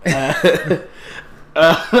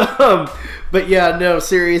 But yeah, no,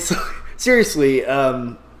 seriously.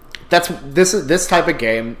 This type of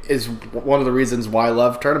game is one of the reasons why I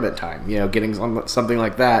love tournament time. Getting something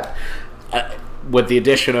like that with the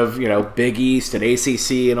addition of Big East and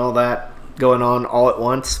ACC and all that going on all at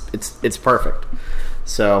once. It's perfect.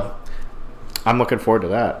 So I'm looking forward to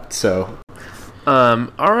that. So,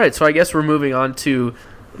 all right. So I guess we're moving on to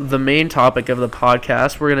the main topic of the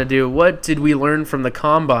podcast. We're gonna do what did we learn from the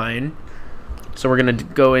Combine. So we're gonna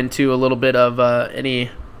go into a little bit of any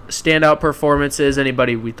standout performances,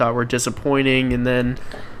 anybody we thought were disappointing, and then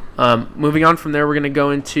Moving on from there, we're going to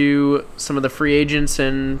go into some of the free agents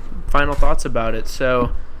and final thoughts about it.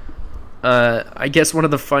 So I guess one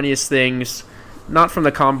of the funniest things, not from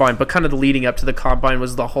the combine, but kind of the leading up to the combine,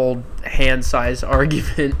 was the whole hand size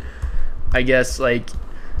argument. I guess, like,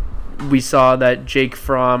 we saw that Jake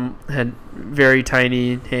Fromm had very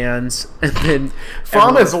tiny hands, and then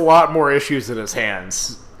Fromm has a lot more issues in his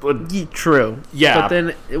hands. True. Yeah. But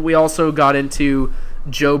then we also got into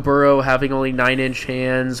Joe Burrow having only 9-inch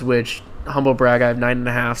hands, which, humble brag, I have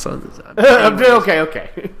 9.5. So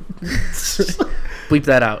Okay. Bleep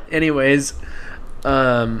that out. Anyways,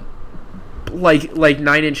 like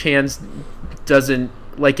 9-inch hands doesn't,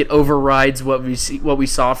 like, it overrides what we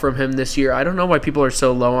saw from him this year. I don't know why people are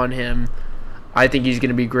so low on him. I think he's going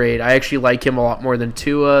to be great. I actually like him a lot more than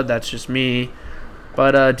Tua. That's just me.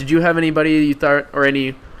 But did you have anybody you thought, or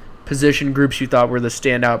any position groups you thought were the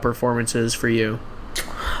standout performances for you?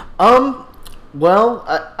 Well,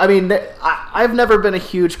 I mean, I've never been a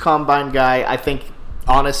huge combine guy. I think,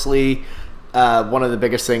 honestly, one of the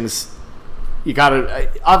biggest things you gotta,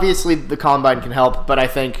 obviously the combine can help, but I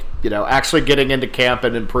think, actually getting into camp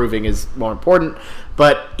and improving is more important.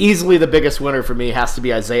 But easily the biggest winner for me has to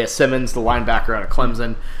be Isaiah Simmons, the linebacker out of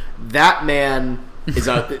Clemson. That man is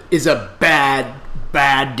a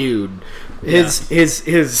bad dude. His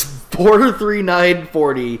 4.39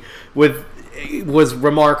 40 was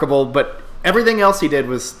remarkable, but everything else he did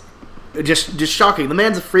was just shocking. The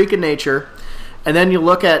man's a freak in nature. And then you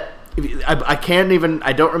look at,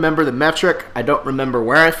 I don't remember the metric. I don't remember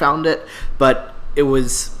where I found it, but it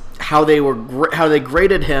was how they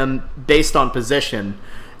graded him based on position,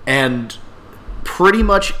 and pretty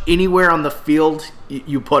much anywhere on the field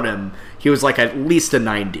you put him, he was like at least a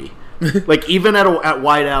 90. Like, even at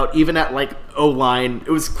wideout, even at like O-line, it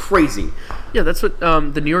was crazy. Yeah, that's what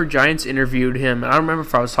the New York Giants interviewed him. I don't remember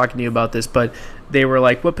if I was talking to you about this, but they were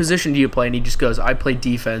like, "What position do you play?" And he just goes, "I play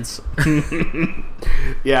defense."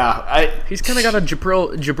 Yeah, he's kind of got a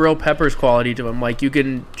Jabril Peppers quality to him. Like, you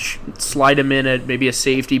can slide him in at maybe a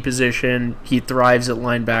safety position. He thrives at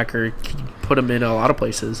linebacker. You can put him in a lot of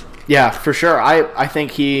places. Yeah, for sure. I think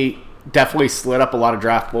he definitely slid up a lot of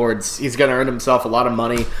draft boards. He's going to earn himself a lot of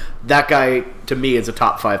money. That guy, to me, is a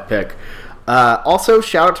top 5 pick. Also,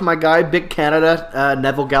 shout out to my guy, Big Canada.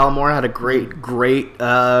 Neville Gallimore had a great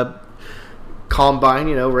combine.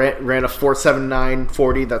 Ran a 4.79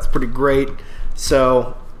 40. That's pretty great.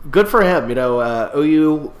 So, good for him.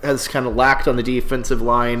 OU has kind of lacked on the defensive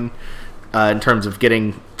line in terms of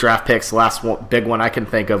getting draft picks. The last big one I can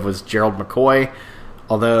think of was Gerald McCoy.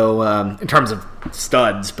 Although, in terms of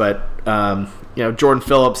studs, but, Jordan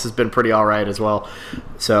Phillips has been pretty all right as well.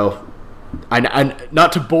 So, I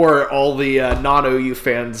not to bore all the non-OU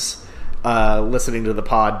fans listening to the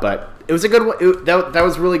pod, but it was a good one. That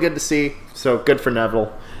was really good to see. So, good for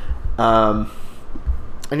Neville. And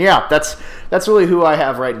yeah, that's really who I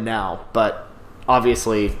have right now. But,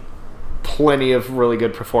 obviously, plenty of really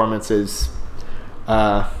good performances. So,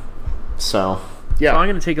 yeah. So I'm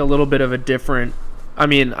going to take a little bit of a different...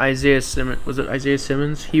 Isaiah Simmons, was it Isaiah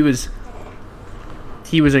Simmons? He was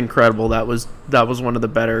incredible. That was one of the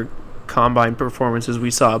better combine performances we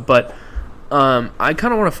saw. But I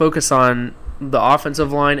kind of want to focus on the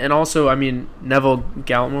offensive line, and also, Neville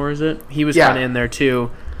Gallimore, is it? He was kind of in there too.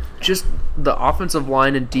 Just the offensive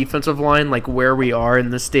line and defensive line, like where we are in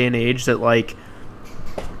this day and age, that like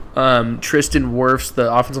Tristan Wirfs,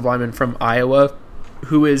 the offensive lineman from Iowa,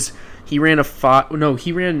 he ran a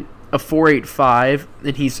 4.85,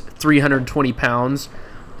 and he's 320 pounds.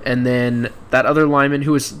 And then that other lineman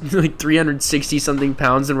who was like 360 something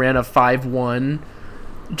pounds and ran a 5.1.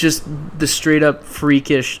 Just the straight up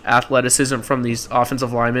freakish athleticism from these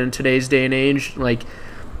offensive linemen in today's day and age. Like,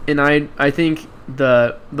 and I think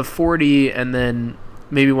the 40 and then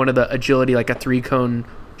maybe one of the agility, like a 3-cone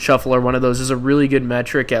shuffle or one of those, is a really good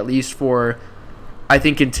metric, at least for, I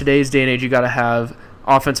think in today's day and age, you got to have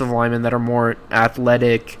offensive linemen that are more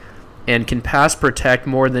athletic and can pass protect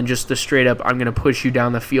more than just the straight up, I'm going to push you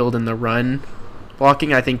down the field in the run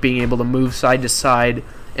blocking. I think being able to move side to side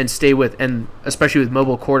and stay with, and especially with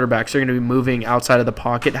mobile quarterbacks, they're going to be moving outside of the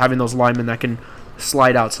pocket. Having those linemen that can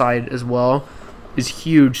slide outside as well is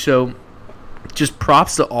huge. So just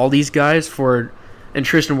props to all these guys for, and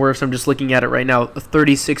Tristan Wirfs, I'm just looking at it right now, a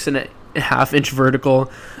 36.5-inch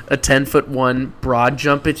vertical, a 10'1" broad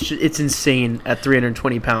jump. It's insane at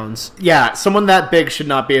 320 pounds. Yeah, someone that big should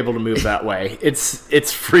not be able to move that way.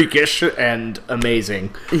 It's freakish and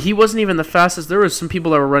amazing. He wasn't even the fastest. There was some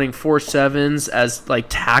people that were running 4.7s as like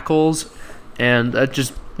tackles, and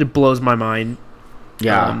it blows my mind.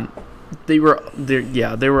 Yeah, they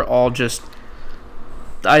were all just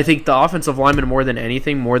I think the offensive linemen more than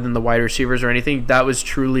anything, more than the wide receivers or anything, that was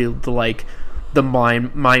truly the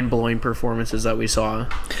mind blowing performances that we saw.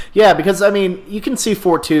 Yeah, because I mean, you can see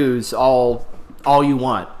 4.2s all you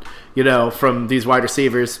want, from these wide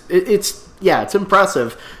receivers. It's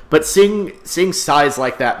impressive. But seeing size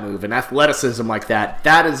like that move and athleticism like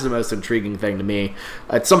that is the most intriguing thing to me.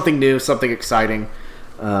 It's something new, something exciting.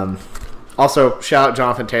 Also, shout out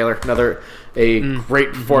Jonathan Taylor,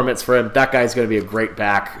 great performance for him. That guy's going to be a great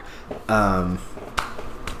back.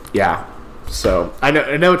 Yeah. So I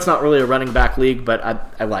know it's not really a running back league, but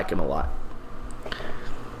I like him a lot.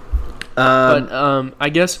 I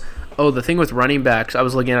guess the thing with running backs, I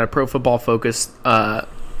was looking at a Pro Football Focus. I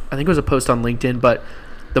think it was a post on LinkedIn, but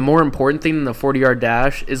the more important thing than the 40-yard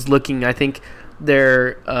dash is looking. I think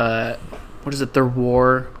their their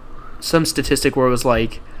WAR, some statistic where it was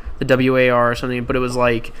like the WAR or something, but it was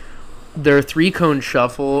like their 3-cone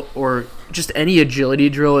shuffle or just any agility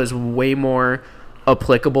drill is way more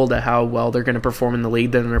applicable to how well they're going to perform in the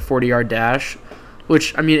league than their 40-yard dash,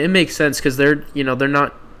 which, I mean, it makes sense because they're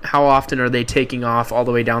not, how often are they taking off all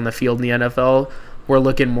the way down the field in the NFL? We're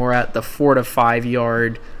looking more at the 4 to 5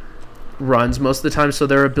 yard runs most of the time, so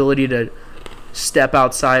their ability to step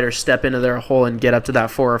outside or step into their hole and get up to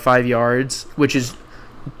that 4 or 5 yards, which is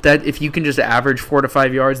that if you can just average 4 to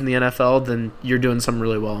 5 yards in the NFL, then you're doing something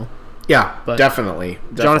really well. Yeah, but definitely.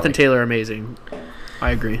 Jonathan Taylor, amazing.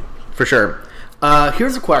 I agree. For sure.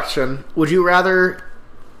 Here's a question. Would you rather,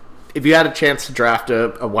 if you had a chance to draft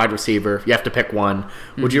a wide receiver, you have to pick one,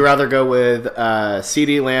 would you rather go with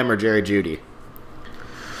CeeDee Lamb or Jerry Jeudy?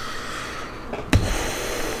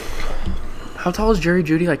 How tall is Jerry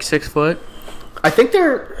Jeudy? Like 6 foot? I think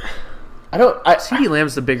they're... CeeDee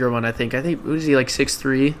Lamb's the bigger one, I think. Was he like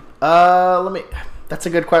 6'3"? That's a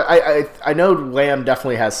good question. I know Lamb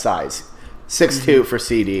definitely has size. 6'2" for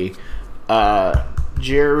CD.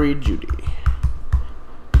 Jerry Jeudy.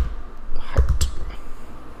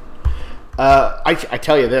 I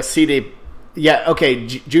tell you this, CD... Yeah, okay,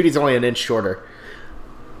 Judy's only an inch shorter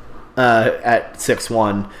at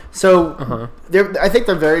 6'1". So, I think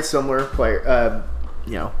they're very similar player.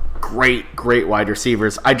 Great wide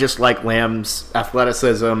receivers. I just like Lamb's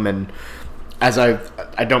athleticism, and as I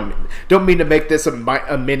don't mean to make this a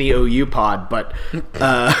mini OU pod, but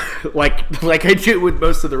like I do with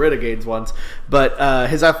most of the Renegades ones. But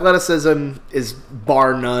his athleticism is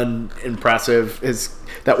bar none impressive.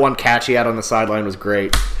 That one catch he had on the sideline was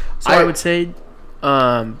great. So I would say,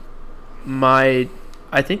 I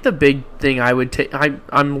think the big thing I would take.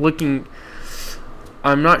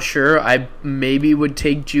 I'm not sure. I maybe would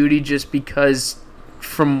take Jeudy just because,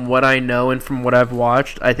 from what I know and from what I've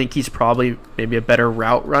watched, I think he's probably maybe a better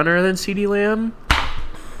route runner than CeeDee Lamb.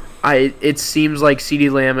 It seems like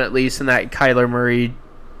CeeDee Lamb, at least in that Kyler Murray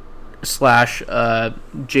 /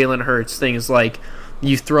 Jalen Hurts thing, is like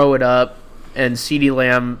you throw it up, and CeeDee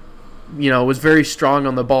Lamb, was very strong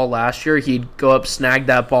on the ball last year. He'd go up, snag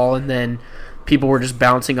that ball, and then people were just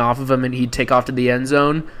bouncing off of him, and he'd take off to the end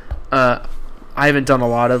zone. I haven't done a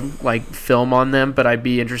lot of film on them, but I'd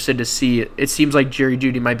be interested to see. It seems like Jerry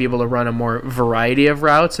Jeudy might be able to run a more variety of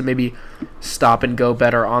routes and maybe stop and go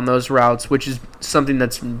better on those routes, which is something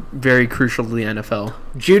that's very crucial to the NFL.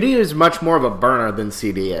 Jeudy is much more of a burner than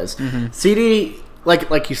CD is. CD,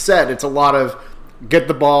 like you said, it's a lot of get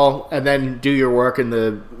the ball and then do your work in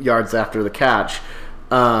the yards after the catch.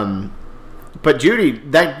 But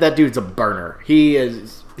Jeudy, that dude's a burner.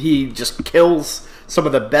 He just kills some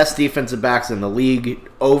of the best defensive backs in the league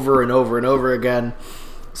over and over and over again.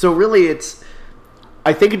 So really,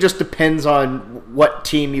 I think it just depends on what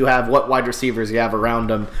team you have, what wide receivers you have around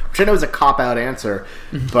them, which I know is a cop-out answer,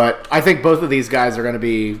 but I think both of these guys are going to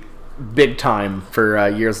be big time for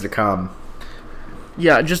years to come.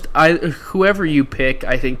 Yeah, whoever you pick,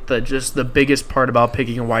 I think the biggest part about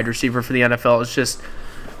picking a wide receiver for the NFL is just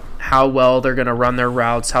how well they're going to run their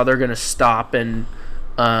routes, how they're going to stop and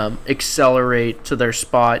accelerate to their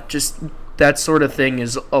spot. Just that sort of thing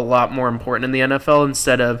is a lot more important in the NFL.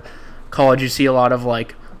 Instead of college, you see a lot of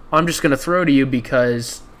I'm just going to throw to you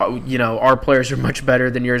because our players are much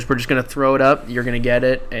better than yours. We're just going to throw it up, you're going to get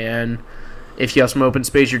it, and if you have some open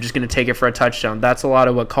space, you're just going to take it for a touchdown. That's a lot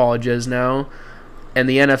of what college is now. And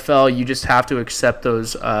the NFL, you just have to accept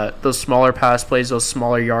those smaller pass plays, those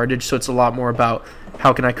smaller yardage. So it's a lot more about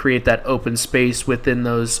how can I create that open space within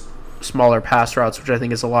those smaller pass routes, which I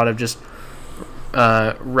think is a lot of just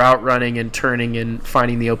route running and turning and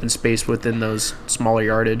finding the open space within those smaller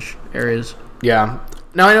yardage areas. Yeah.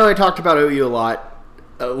 Now, I know I talked about OU a lot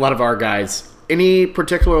of our guys. Any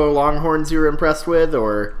particular Longhorns you were impressed with,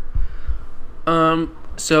 or?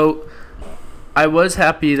 So I was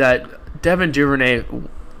happy that Devin Duvernay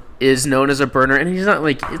is known as a burner, and he's not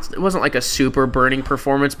like it wasn't like a super burning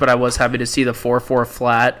performance, but I was happy to see the 4.4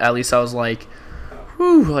 flat. At least I was like,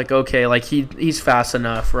 whew, like okay, like he's fast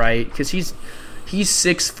enough, right? Because he's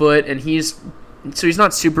 6 foot and he's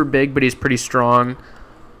not super big, but he's pretty strong,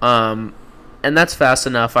 and that's fast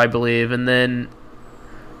enough, I believe. And then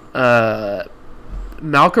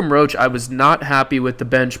Malcolm Roach, I was not happy with the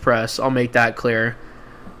bench press. I'll make that clear.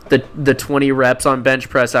 The 20 reps on bench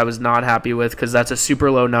press I was not happy with because that's a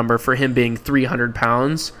super low number for him being 300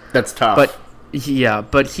 pounds. That's tough. But he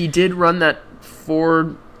did run that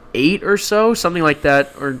 4.8 or so, something like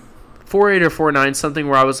that, or 4.8 or 4.9, something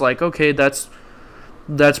where I was like, okay, that's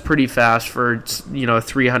pretty fast for, a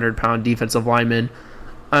 300-pound defensive lineman.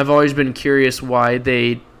 I've always been curious why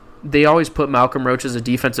they always put Malcolm Roach as a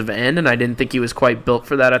defensive end, and I didn't think he was quite built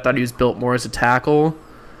for that. I thought he was built more as a tackle.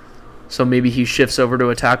 So maybe he shifts over to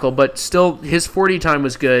a tackle. But still, his 40 time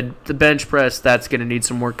was good. The bench press, that's going to need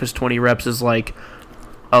some work because 20 reps is like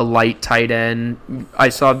a light tight end. I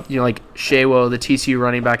saw, like Shewo, the TCU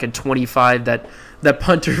running back, at 25. That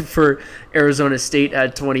punter for Arizona State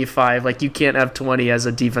at 25. Like, you can't have 20 as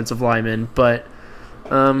a defensive lineman. But,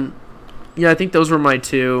 I think those were my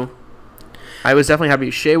two. I was definitely happy.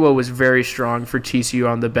 Shewo was very strong for TCU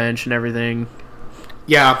on the bench and everything.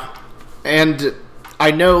 Yeah, and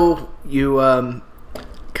I know you I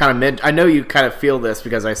know you kind of feel this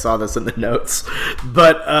because I saw this in the notes,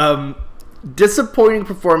 but disappointing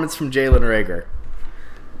performance from Jalen Reagor.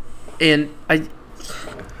 And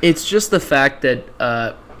it's just the fact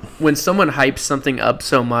that when someone hypes something up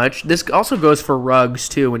so much, this also goes for Ruggs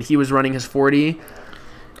too, when he was running his 40,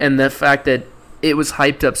 and the fact that it was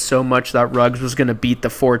hyped up so much that Ruggs was going to beat the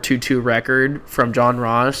 4.22 record from John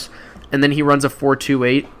Ross, and then he runs a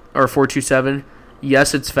 4.28 or 4.27.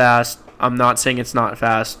 Yes, it's fast. I'm not saying it's not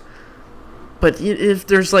fast. But if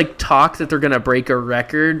there's, like, talk that they're going to break a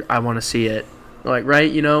record, I want to see it. Like,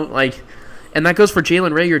 right? And that goes for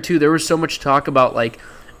Jalen Reagor, too. There was so much talk about, like,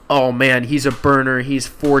 oh, man, he's a burner. He's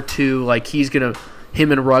 4.2. Like,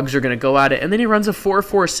 him and Ruggs are going to go at it. And then he runs a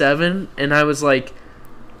 4.47, and I was like,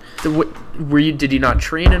 did he not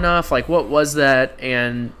train enough? Like, what was that?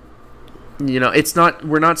 And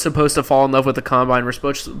we're not supposed to fall in love with the combine. We're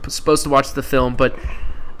supposed to watch the film, but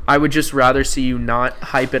I would just rather see you not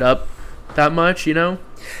hype it up that much, And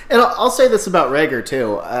I'll say this about Reagor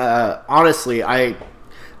too. Honestly, I'd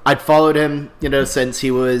followed him, since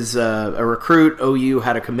he was a recruit. OU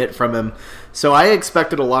had a commit from him, so I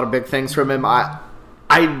expected a lot of big things from him. To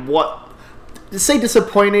say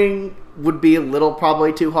disappointing would be a little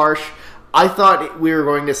probably too harsh. I thought we were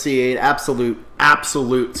going to see an absolute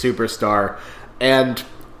superstar. And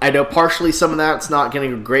I know partially some of that's not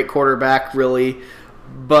getting a great quarterback, really.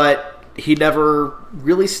 But he never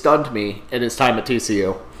really stunned me in his time at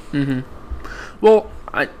TCU. Mm-hmm. Well,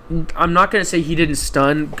 I'm not going to say he didn't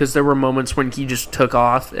stun because there were moments when he just took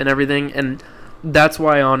off and everything. And that's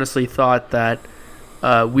why I honestly thought that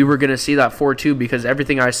we were going to see that 4.2 because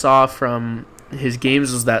everything I saw from his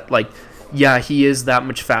games was that, like, yeah, he is that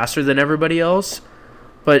much faster than everybody else,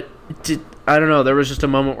 but I don't know. There was just a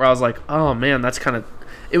moment where I was like, oh, man, that's kind of...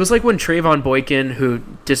 It was like when Trayvon Boykin, who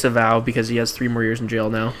disavowed because he has 3 more years in jail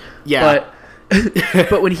now. Yeah.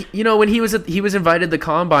 But when he was invited to the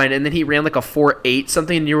combine and then he ran like a 4.8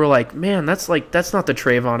 something and you were like, man, that's not the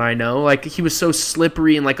Trayvon I know. Like, he was so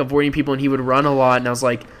slippery and like avoiding people and he would run a lot, and I was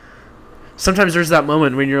like, sometimes there's that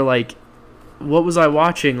moment when you're like, what was I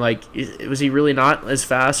watching? Like, was he really not as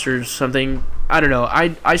fast or something? I don't know.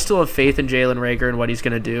 I still have faith in Jalen Reagor and what he's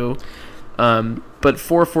going to do. But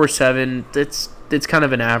 4.47, it's kind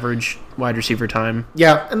of an average wide receiver time.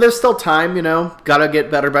 Yeah, and there's still time, Got to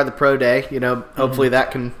get better by the pro day, Hopefully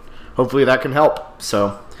that can help.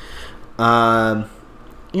 So,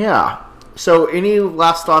 yeah. So, any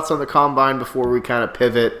last thoughts on the combine before we kind of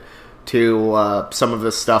pivot to some of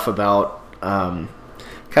this stuff about kind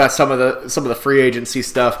of some of the free agency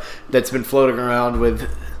stuff that's been floating around with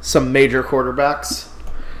some major quarterbacks?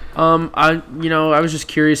 I was just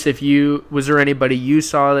curious was there anybody you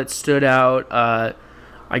saw that stood out? I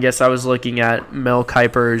guess I was looking at Mel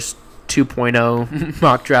Kiper's 2.0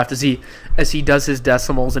 mock draft as he does his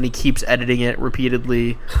decimals and he keeps editing it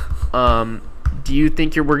repeatedly. Do you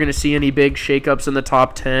think we're going to see any big shakeups in the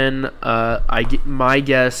top 10? My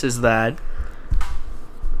guess is that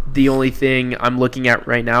the only thing I'm looking at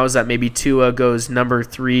right now is that maybe Tua goes number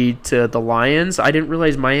 3 to the Lions. I didn't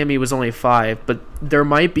realize Miami was only 5, but there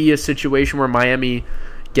might be a situation where Miami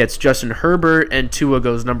gets Justin Herbert and Tua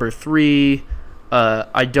goes number 3.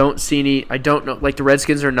 I don't know. Like, the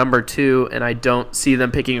Redskins are number 2, and I don't see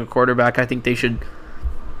them picking a quarterback. I think they should,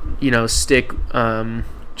 stick. Justin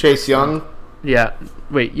Chase Young. Yeah.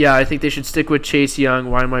 Wait, yeah, I think they should stick with Chase Young.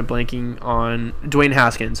 Why am I blanking on Dwayne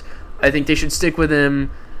Haskins? I think they should stick with him.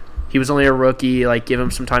 He was only a rookie. Like, give him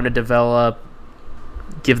some time to develop.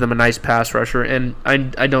 Give them a nice pass rusher. And I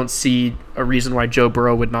don't see a reason why Joe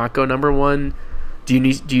Burrow would not go number one. Do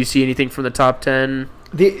you see anything from the top 10?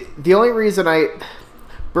 The only reason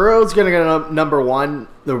Burrow's going to go number one.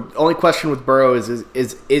 The only question with Burrow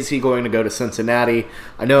is he going to go to Cincinnati?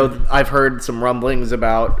 I know I've heard some rumblings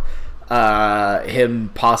about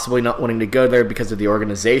him possibly not wanting to go there because of the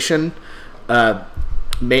organization. I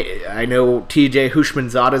know TJ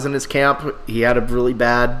Houshmandzadeh's in his camp. He had a really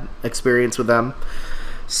bad experience with them.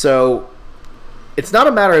 So it's not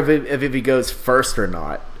a matter of if he goes first or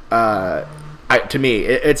not. To me,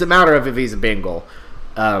 it's a matter of if he's a Bengal.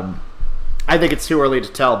 I think it's too early to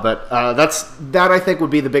tell, but that I think would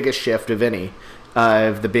be the biggest shift of any.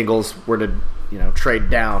 If the Bengals were to trade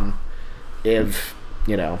down, if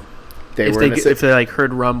they like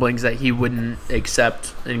heard rumblings that he wouldn't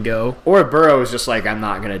accept and go, or if Burrow was just like, I'm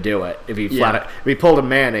not going to do it. If he pulled a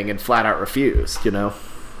Manning and flat out refused,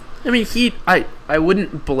 I mean, I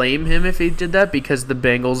wouldn't blame him if he did that because the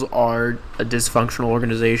Bengals are a dysfunctional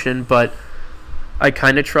organization, but I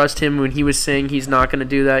kind of trust him when he was saying he's not going to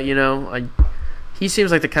do that, he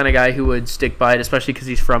seems like the kind of guy who would stick by it, especially because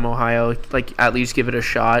he's from Ohio, like at least give it a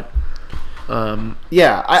shot.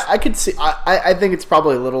 I could see. I think it's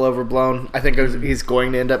probably a little overblown. I think he's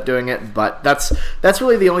going to end up doing it, but that's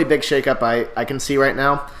really the only big shakeup I can see right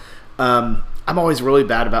now. I'm always really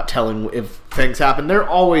bad about telling if things happen. There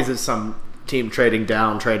always is some team trading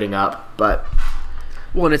down, trading up, but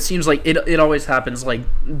well, and it seems like it always happens like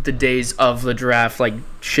the days of the draft. Like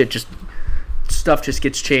stuff just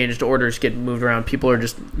gets changed, orders get moved around, people are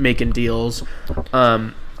just making deals.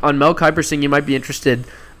 On Mel Kiper's thing, you might be interested.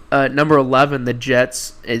 Number 11, the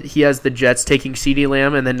Jets. He has the Jets taking CeeDee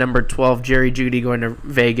Lamb, and then number 12, Jerry Jeudy going to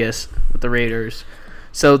Vegas with the Raiders.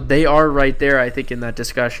 So they are right there, I think, in that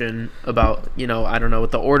discussion about, I don't know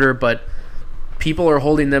what the order, but people are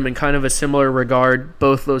holding them in kind of a similar regard.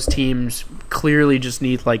 Both those teams clearly just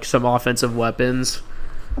need like some offensive weapons.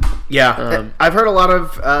 Yeah, I've heard a lot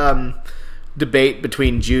of debate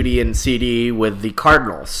between Jeudy and CD with the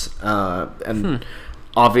Cardinals,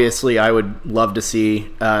 obviously I would love to see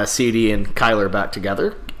CD and Kyler back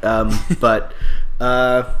together, but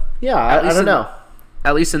I don't know.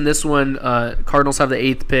 At least in this one, Cardinals have the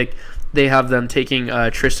 8th pick. They have them taking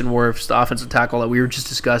Tristan Wirfs, the offensive tackle that we were just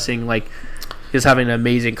discussing. Like, he's having an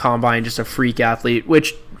amazing combine, just a freak athlete,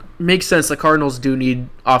 which makes sense. The Cardinals do need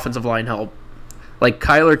offensive line help. Like,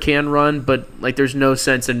 Kyler can run, but like there's no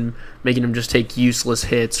sense in making him just take useless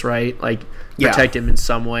hits, right? Like, protect him in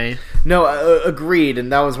some way. No, agreed.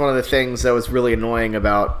 And that was one of the things that was really annoying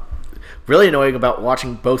about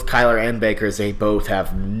watching both Kyler and Baker. Is they both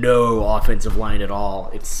have no offensive line at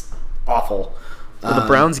all. It's awful. Well, the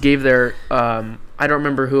Browns gave their I don't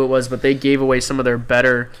remember who it was, but they gave away some of their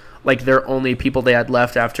better, like their only people they had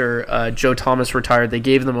left after Joe Thomas retired. They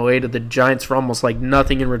gave them away to the Giants for almost like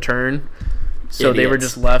nothing in return. So They were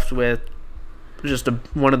just left with just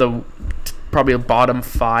one of the probably a bottom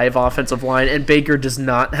 5 offensive line, and Baker does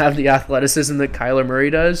not have the athleticism that Kyler Murray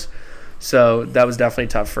does. So that was definitely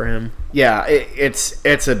tough for him. Yeah, it's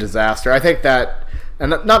a disaster. I think that,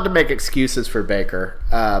 and not to make excuses for Baker,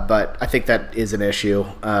 but I think that is an issue.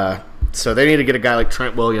 So they need to get a guy like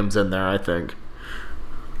Trent Williams in there, I think.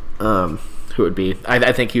 Who would be?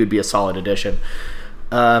 I think he would be a solid addition.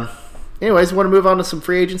 Anyways, want to move on to some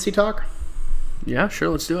free agency talk? Yeah, sure,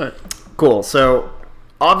 let's do it. Cool. So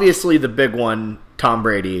obviously the big one, Tom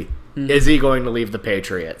Brady. Mm-hmm. Is he going to leave the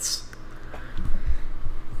Patriots?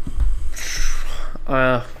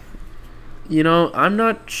 I'm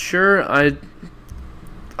not sure. I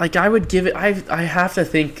would give it. I have to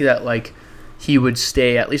think that like he would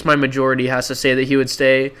stay. At least my majority has to say that he would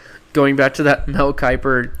stay. Going back to that Mel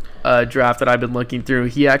Kiper draft that I've been looking through,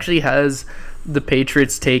 he actually has the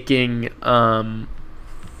Patriots taking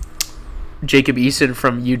Jacob Eason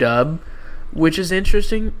from UW, which is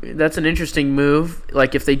interesting. That's an interesting move.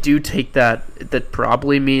 Like if they do take that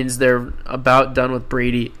probably means they're about done with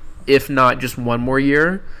Brady, if not just one more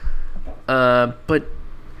year. But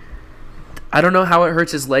I don't know how it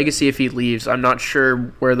hurts his legacy if he leaves. I'm not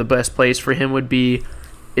sure where the best place for him would be.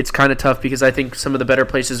 It's kind of tough because I think some of the better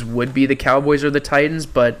places would be the Cowboys or the Titans,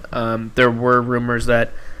 but there were rumors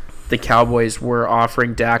that the Cowboys were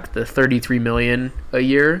offering Dak the $33 million a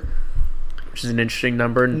year, which is an interesting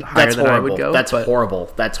number and higher than I would go. That's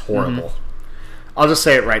horrible. That's horrible. Mm-hmm. I'll just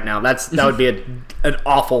say it right now. That would be an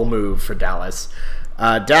awful move for Dallas.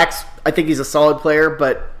 Dak's, I think he's a solid player,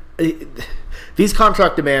 but these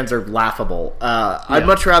contract demands are laughable. I'd Yeah.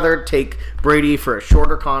 much rather take Brady for a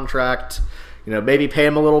shorter contract, maybe pay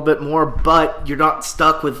him a little bit more, but you're not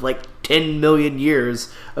stuck with like 10 million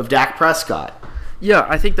years of Dak Prescott. Yeah,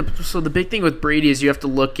 I think the big thing with Brady is you have to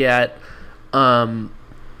look at,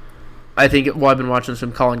 I think, I've been watching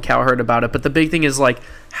some Colin Cowherd about it, but the big thing is, like,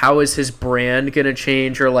 how is his brand going to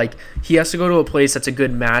change? Or, like, he has to go to a place that's a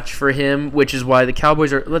good match for him, which is why the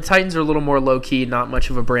Titans are a little more low-key, not much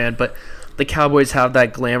of a brand, but the Cowboys have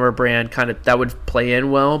that glamour brand kind of that would play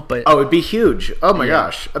in well. But Oh, it'd be huge. Oh my Yeah.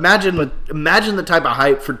 gosh. Imagine the type of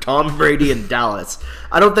hype for Tom Brady in Dallas.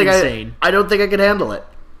 I don't think Insane. I don't think I could handle it.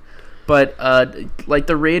 But, like,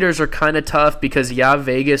 the Raiders are kind of tough because, yeah,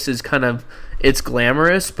 Vegas is kind of, it's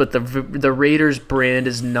glamorous, but the Raiders brand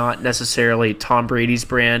is not necessarily Tom Brady's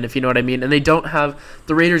brand, if you know what I mean. And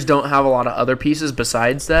the Raiders don't have a lot of other pieces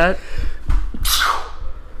besides that.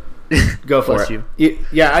 Go for Bless it.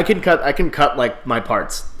 Yeah, I can cut like my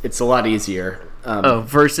parts. It's a lot easier.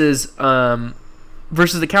 Versus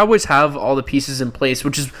the Cowboys have all the pieces in place,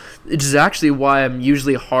 which is actually why I'm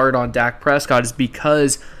usually hard on Dak Prescott, is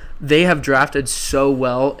because they have drafted so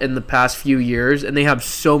well in the past few years, and they have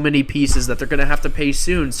so many pieces that they're going to have to pay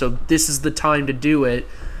soon. So this is the time to do it,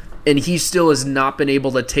 and he still has not been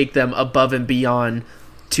able to take them above and beyond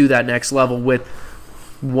to that next level with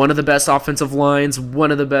one of the best offensive lines,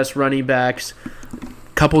 one of the best running backs,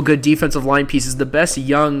 couple good defensive line pieces, the best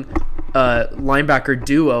young linebacker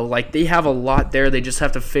duo. Like, they have a lot there. They just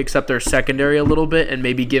have to fix up their secondary a little bit and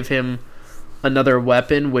maybe give him another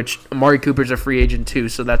weapon, which Amari Cooper's a free agent too,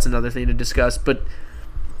 so that's another thing to discuss. But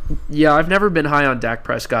yeah, I've never been high on Dak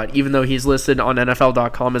Prescott, even though he's listed on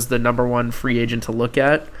NFL.com as the number one free agent to look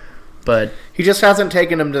at. But he just hasn't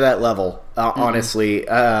taken him to that level, honestly.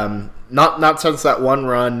 Not since that one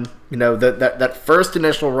run, that first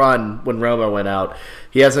initial run when Romo went out.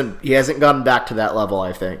 He hasn't gotten back to that level,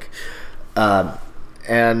 I think.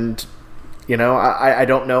 And I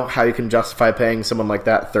don't know how you can justify paying someone like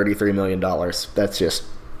that $33 million. That's just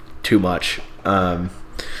too much.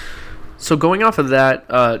 So going off of that,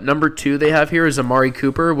 number 2 they have here is Amari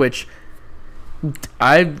Cooper, which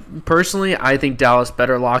I think Dallas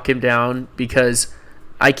better lock him down, because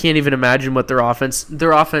I can't even imagine what their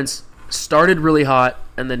offense started really hot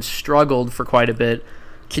and then struggled for quite a bit.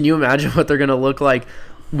 Can you imagine what they're going to look like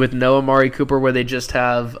with no Amari Cooper, where they just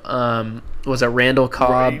have was it Randall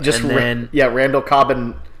Cobb Randall Cobb,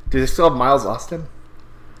 and do they still have Miles Austin?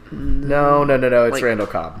 No, it's Randall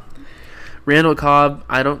Cobb. Randall Cobb,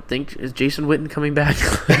 I don't think, is Jason Witten coming back?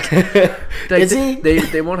 Is he?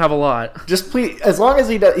 They won't have a lot. Just please, as long as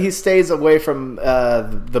he stays away from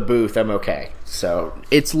the booth, I'm okay. So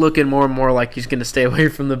it's looking more and more like he's going to stay away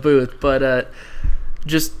from the booth, but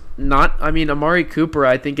just not. I mean, Amari Cooper,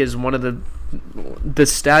 I think, is one of the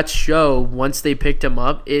stats show once they picked him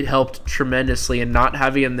up, it helped tremendously, and not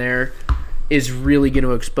having him there is really going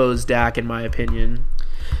to expose Dak, in my opinion.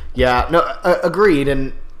 Yeah, no, agreed,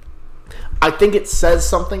 and I think it says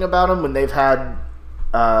something about him when they've had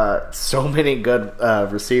so many good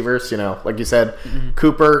receivers. Like you said,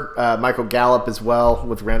 Cooper, Michael Gallup as well,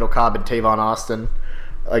 with Randall Cobb and Tavon Austin.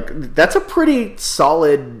 Like, that's a pretty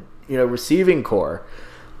solid, receiving core.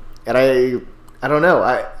 And I don't know.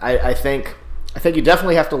 I think you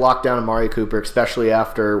definitely have to lock down Amari Cooper, especially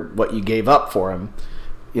after what you gave up for him,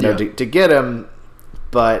 to get him.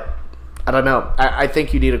 But I don't know. I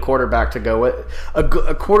think you need a quarterback to go with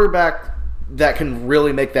a quarterback that can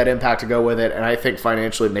really make that impact to go with it. And I think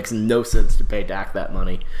financially it makes no sense to pay Dak that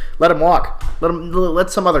money. Let him walk.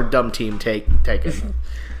 Let some other dumb team take it.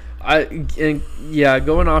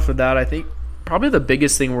 Going off of that, I think probably the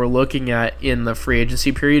biggest thing we're looking at in the free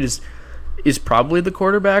agency period is probably the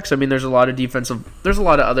quarterbacks. I mean, there's a lot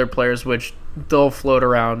of other players which they'll float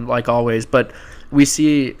around like always, but we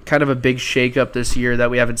see kind of a big shakeup this year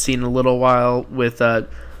that we haven't seen in a little while with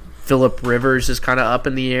Phillip Rivers is kind of up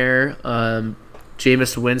in the air.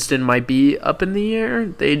 Jameis Winston might be up in the air.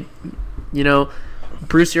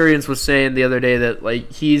 Bruce Arians was saying the other day that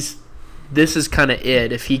this is kind of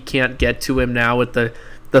it. If he can't get to him now with the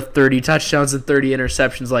 30 touchdowns and 30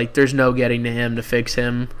 interceptions, there's no getting to him to fix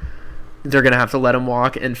him. They're going to have to let him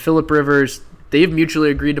walk. And Phillip Rivers, they've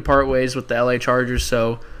mutually agreed to part ways with the LA Chargers,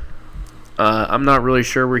 so I'm not really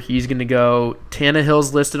sure where he's going to go.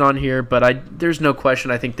 Tannehill's listed on here, but there's no question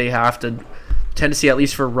I think they have to. Tennessee, at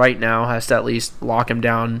least for right now, has to at least lock him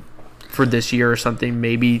down for this year or something.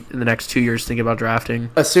 Maybe in the next 2 years, think about drafting.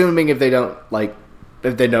 Assuming if they don't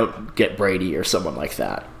get Brady or someone like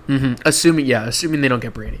that. Mm-hmm. Assuming they don't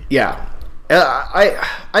get Brady. Yeah. I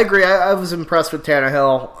agree. I was impressed with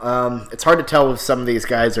Tannehill. It's hard to tell if some of these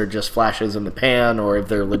guys are just flashes in the pan or if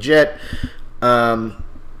they're legit.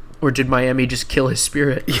 Or did Miami just kill his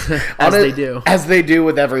spirit as they do? As they do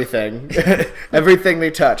with everything. Everything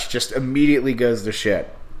they touch just immediately goes to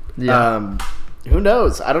shit. Yeah. Who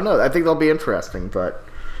knows? I don't know. I think they'll be interesting, but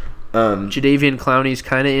Jadeveon Clowney's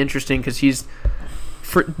kind of interesting because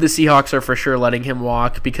the Seahawks are for sure letting him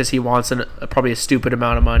walk because he wants probably a stupid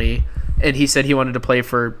amount of money, and he said he wanted to play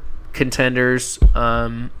for contenders.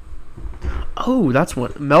 That's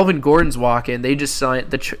what Melvin Gordon's walking. They just signed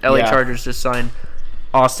the LA Chargers just signed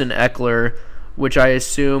Austin Eckler, which I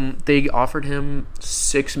assume they offered him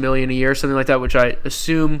 $6 million a year, something like that. Which I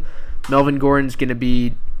assume Melvin Gordon's going to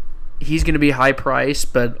be. He's going to be high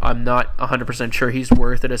priced, but I'm not 100% sure he's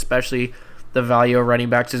worth it, especially the value of running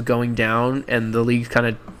backs is going down, and the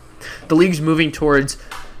league's moving towards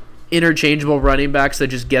interchangeable running backs that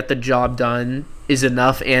just get the job done is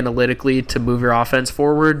enough analytically to move your offense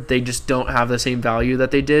forward. They just don't have the same value that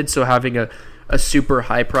they did, so having a super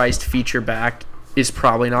high-priced feature back is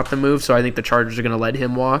probably not the move, so I think the Chargers are going to let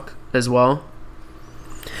him walk as well.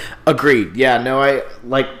 Agreed. Yeah, no,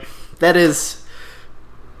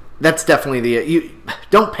 that's definitely you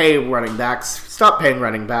don't pay running backs. Stop paying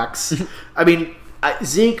running backs. I mean,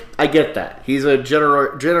 Zeke, I get that. He's a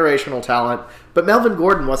generational talent, but Melvin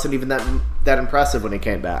Gordon wasn't even that impressive when he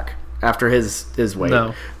came back after his weight.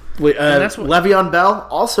 No. Le'Veon Bell,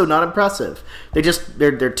 also not impressive.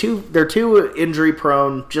 They're too injury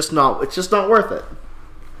prone. It's just not worth it.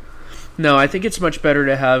 No, I think it's much better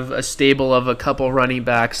to have a stable of a couple running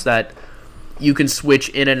backs that you can switch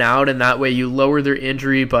in and out, and that way you lower their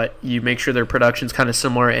injury, but you make sure their production's kind of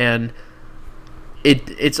similar. And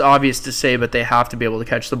it's obvious to say, but they have to be able to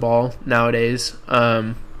catch the ball nowadays.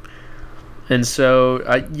 And so,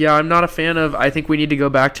 I'm not a fan of. I think we need to go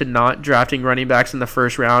back to not drafting running backs in the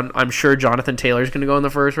first round. I'm sure Jonathan Taylor's going to go in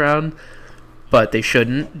the first round, but they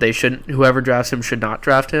shouldn't. Whoever drafts him should not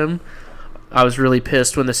draft him. I was really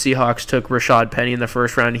pissed when the Seahawks took Rashad Penny in the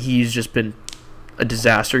first round. He's just been a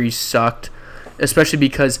disaster. He sucked. Especially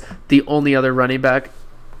because the only other running back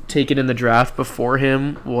taken in the draft before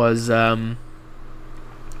him was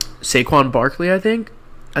Saquon Barkley, I think.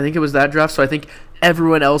 I think it was that draft. So I think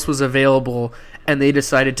everyone else was available, and they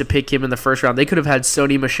decided to pick him in the first round. They could have had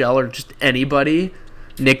Sony Michel or just anybody,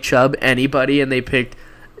 Nick Chubb, anybody, and they picked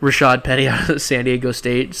Rashad Penny out of San Diego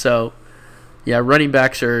State. So, yeah, running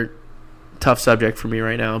backs are a tough subject for me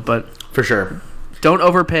right now. But for sure. Don't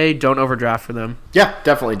overpay, don't overdraft for them. Yeah,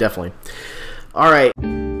 definitely. All right.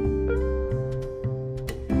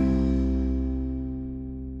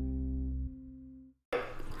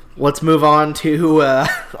 Let's move on to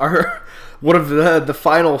our one of the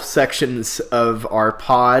final sections of our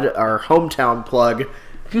pod, our hometown plug,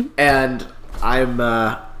 and I'm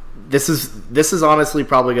this is honestly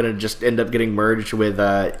probably going to just end up getting merged with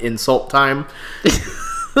insult time.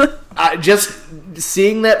 Just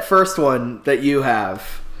seeing that first one that you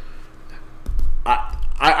have,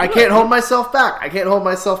 I can't hold myself back. I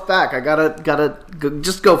gotta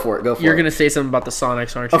just go for it. You're gonna say something about the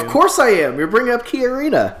Sonics, aren't you? Of course I am. You're bringing up Key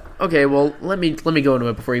Arena. Okay, well let me go into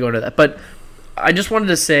it before you go into that. But I just wanted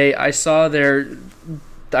to say I saw the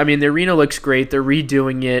arena looks great. They're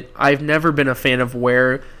redoing it. I've never been a fan of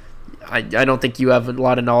where. I don't think you have a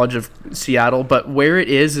lot of knowledge of Seattle, but where it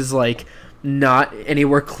is like not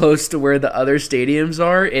anywhere close to where the other stadiums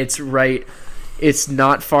are. It's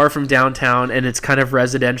not far from downtown, and it's kind of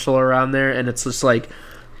residential around there, and it's just like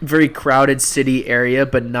very crowded city area,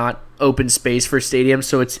 but not open space for stadiums.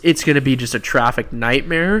 So it's going to be just a traffic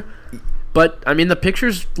nightmare. But I mean, the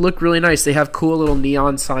pictures look really nice. They have cool little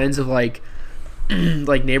neon signs of like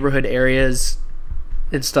neighborhood areas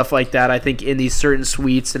and stuff like that. I think in these certain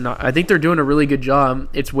suites, and I think they're doing a really good job.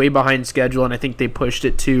 It's way behind schedule, and I think they pushed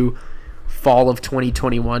it to fall of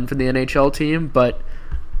 2021 for the NHL team, but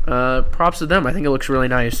props to them. I think it looks really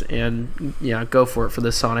nice, and yeah, go for it for the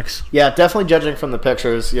Sonics. Yeah, definitely. Judging from the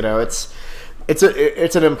pictures, it's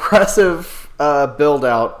an impressive build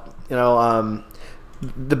out.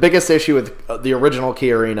 The biggest issue with the original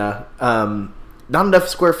Key Arena, not enough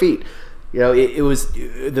square feet. It was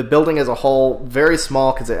the building as a whole very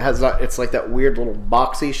small because it's like that weird little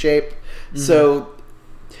boxy shape. Mm-hmm. So.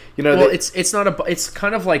 It's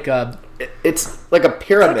kind of like a... It's like a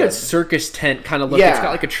pyramid. It's like a circus tent kind of look. Yeah. It's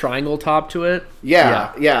got like a triangle top to it.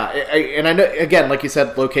 Yeah. And I know, again, like you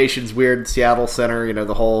said, location's weird. Seattle Center,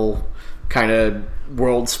 the whole kind of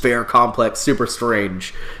World's Fair complex, super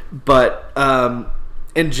strange. But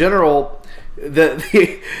in general,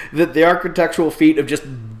 the architectural feat of just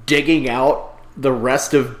digging out the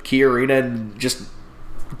rest of Key Arena and just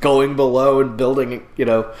going below and building.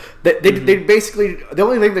 They basically the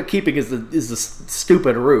only thing they're keeping is the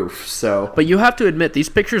stupid roof. So, but you have to admit these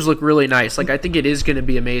pictures look really nice. Like I think it is going to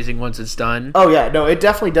be amazing once it's done. Oh yeah, no, it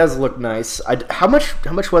definitely does look nice. How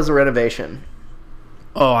much was the renovation?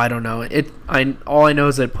 Oh, I don't know. All I know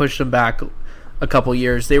is that it pushed them back a couple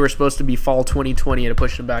years. They were supposed to be fall 2020, and it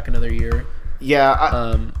pushed them back another year.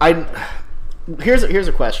 Yeah, here's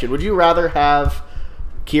a question: would you rather have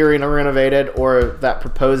Key Arena renovated or that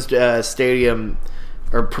proposed stadium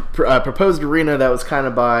or proposed arena that was kind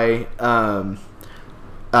of by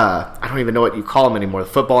I don't even know what you call them anymore, the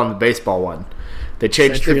football and the baseball one? They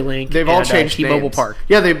changed CenturyLink. They've all changed T-Mobile names. Park.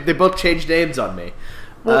 Yeah, they both changed names on me.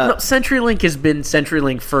 Well, no, CenturyLink has been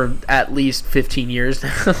CenturyLink for at least 15 years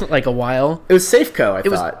now, like a while. It was Safeco, I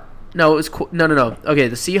thought. No, it was no. Okay,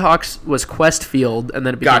 the Seahawks was Quest Field, and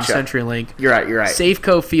then it became Gotcha. CenturyLink. You're right.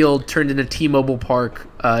 Safeco Field turned into T-Mobile Park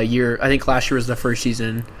I think last year was the first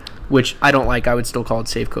season, which I don't like. I would still call it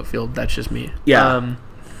Safeco Field. That's just me. Yeah.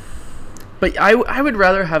 But I would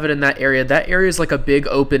rather have it in that area. That area is like a big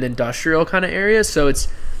open industrial kind of area, so it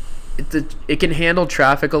can handle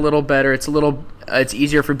traffic a little better. It's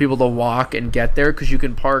easier for people to walk and get there because you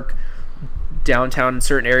can park downtown in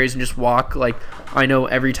certain areas and just walk. Like I know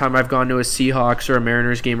every time I've gone to a Seahawks or a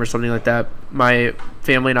Mariners game or something like that, my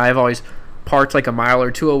family and I have always parked like a mile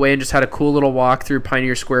or two away and just had a cool little walk through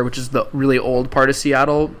Pioneer Square, which is the really old part of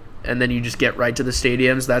Seattle, and then you just get right to the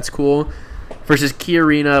stadiums. That's cool. Versus Key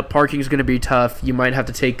Arena, parking is going to be tough. You might have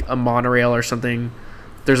to take a monorail or something.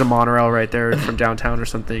 There's a monorail right there from downtown or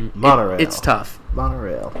something. Monorail. It's tough.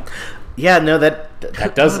 Monorail. Yeah, no,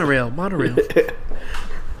 that does Monorail.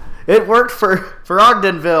 It worked for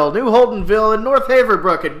Ogdenville, New Holdenville, and North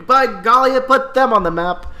Haverbrook, and by golly, it put them on the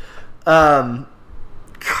map. God,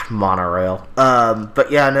 monorail.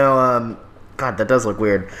 But yeah, no. God, that does look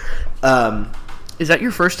weird. Is that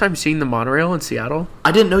your first time seeing the monorail in Seattle?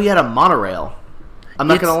 I didn't know you had a monorail. I'm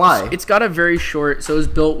not gonna lie. It's got a very short. So it was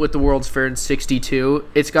built with the World's Fair in '62.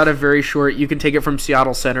 It's got a very short. You can take it from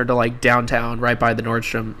Seattle Center to like downtown, right by the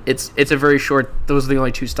Nordstrom. It's a very short. Those are the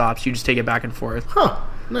only two stops. You just take it back and forth. Huh.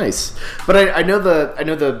 Nice. But I know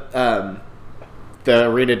the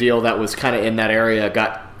arena deal that was kind of in that area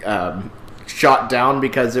got shot down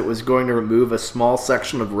because it was going to remove a small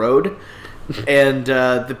section of road, and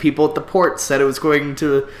the people at the port said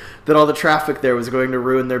that all the traffic there was going to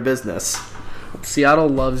ruin their business. Seattle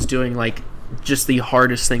loves doing like just the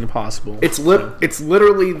hardest thing possible. It's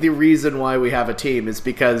literally the reason why we have a team is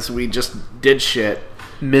because we just did shit.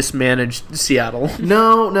 Mismanaged Seattle.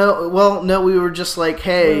 No, we were just like,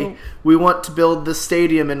 hey, we want to build this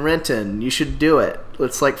stadium in Renton. You should do it.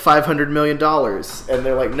 It's like $500 million. And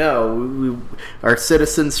they're like, no, we are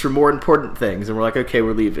citizens for more important things. And we're like, okay,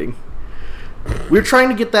 we're leaving. We were trying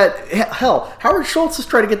to get that. Hell, Howard Schultz was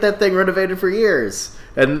trying to get that thing renovated for years.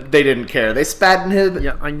 And they didn't care. They spat in him.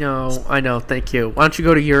 Yeah, I know. Thank you. Why don't you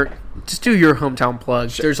go to just do your hometown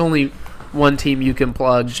plug. There's only one team you can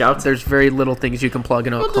plug. There's very little things you can plug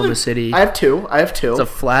in Oklahoma City. I have two. It's a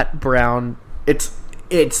flat brown. It's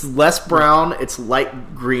less brown. It's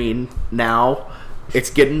light green now. It's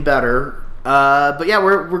getting better. But yeah,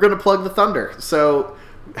 we're gonna plug the Thunder. So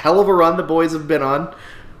hell of a run the boys have been on.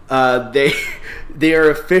 They are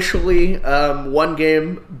officially one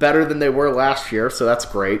game better than they were last year, so that's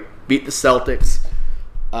great. Beat the Celtics.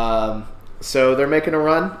 So they're making a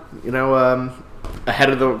run, ahead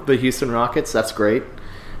of the Houston Rockets. That's great.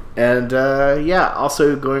 And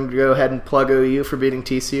also going to go ahead and plug OU for beating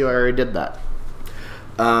TCU. I already did that.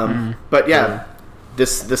 But yeah,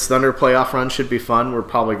 this Thunder playoff run should be fun. We're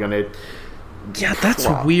probably going to... Yeah, that's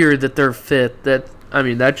weird that they're fifth.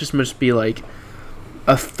 That just must be like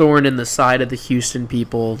a thorn in the side of the Houston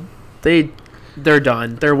people. They're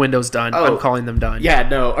done. Their window's done. I'm calling them done. Yeah,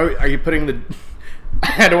 no. Are you putting the...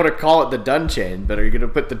 I don't want to call it the Dunn chain, but are you going to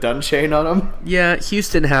put the Dunn chain on them? Yeah,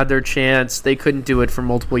 Houston had their chance. They couldn't do it for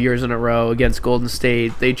multiple years in a row against Golden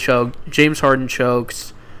State. They choked. James Harden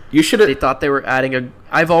chokes. They thought they were adding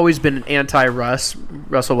I've always been an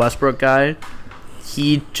Russell Westbrook guy.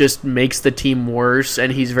 He just makes the team worse,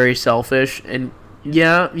 and he's very selfish. And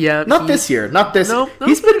yeah. Not this year. No,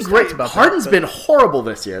 he's been great. Harden's been horrible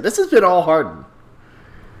this year. This has been all Harden.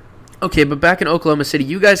 Okay, but back in Oklahoma City,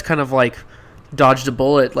 you guys kind of like dodged a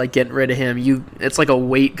bullet, like getting rid of him. It's like a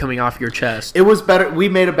weight coming off your chest. It was better. We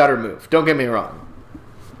made a better move. Don't get me wrong.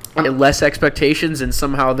 Less expectations, and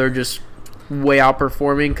somehow they're just way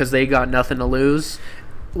outperforming because they got nothing to lose.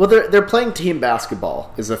 Well, they're playing team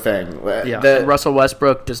basketball is the thing. Yeah, Russell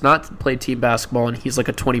Westbrook does not play team basketball, and he's like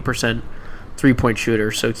a 20% three-point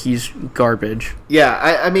shooter, so he's garbage.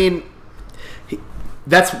 Yeah, I mean,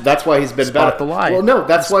 That's why he's been Spot better. the lie. Well, no,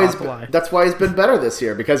 that's why he's been better this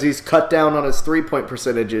year because he's cut down on his 3-point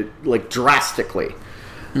percentage like drastically.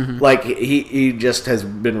 Mm-hmm. Like he just has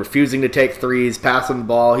been refusing to take threes, passing the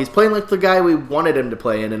ball. He's playing like the guy we wanted him to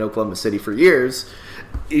play in Oklahoma City for years.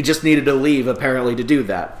 He just needed to leave apparently to do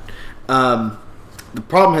that. The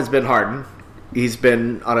problem has been Harden. He's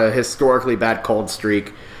been on a historically bad cold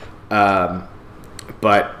streak. But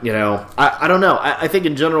I don't know. I think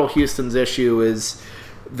in general Houston's issue is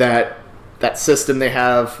that system they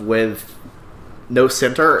have with no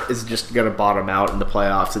center is just going to bottom out in the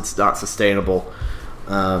playoffs. It's not sustainable.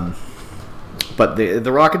 But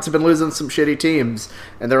the Rockets have been losing some shitty teams,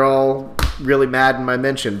 and they're all really mad in my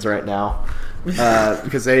mentions right now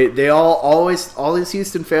because they all these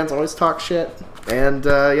Houston fans always talk shit, and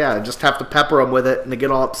just have to pepper them with it, and they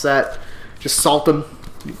get all upset. Just salt them.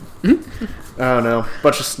 I don't know,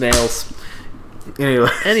 bunch of snails.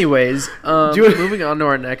 Anyways, moving on to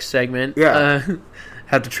our next segment. Yeah.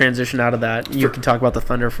 Have to transition out of that. You can talk about the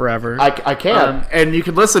Thunder forever. I can, and you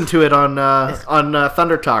can listen to it on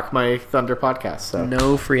Thunder Talk, my Thunder podcast. So.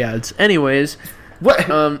 No free ads. Anyways, what?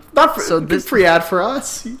 This free ad for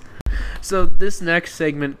us. So this next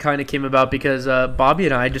segment kind of came about because Bobby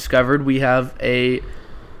and I discovered we have a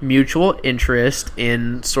mutual interest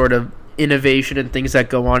in sort of innovation and things that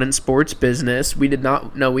go on in sports business. We did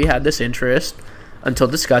not know we had this interest until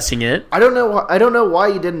discussing it. I don't know why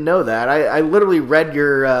you didn't know that. I literally read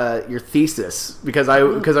your thesis because I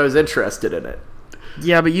was interested in it.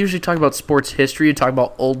 Yeah, but you usually talk about sports history, you talk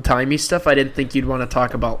about old-timey stuff. I didn't think you'd want to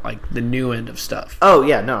talk about like the new end of stuff. Oh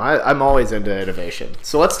yeah, no, I'm always into innovation.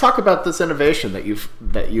 So let's talk about this innovation that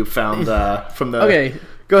you found from the. Okay,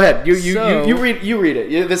 go ahead. You read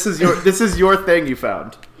it. This is your thing you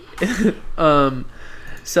found.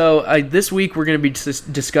 So this week we're going to be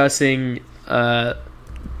discussing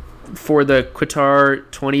for the Qatar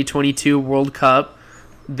 2022 World Cup.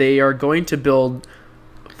 They are going to build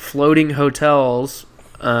floating hotels.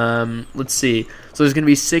 Let's see. So there's going to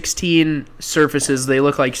be 16 surfaces. They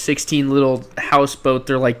look like 16 little houseboat.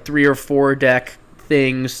 They're like 3 or 4 deck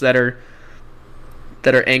things that are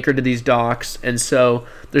anchored to these docks. And so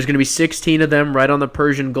there's going to be 16 of them right on the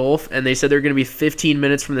Persian Gulf. And they said they're going to be 15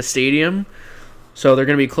 minutes from the stadium. So they're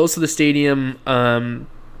going to be close to the stadium.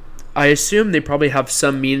 I assume they probably have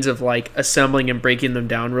some means of like assembling and breaking them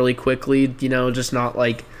down really quickly. Just not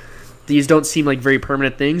like these don't seem like very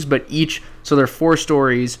permanent things. But so they're 4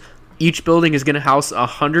 stories. Each building is going to house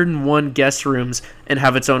 101 guest rooms and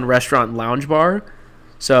have its own restaurant and lounge bar.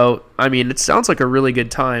 So I mean, it sounds like a really good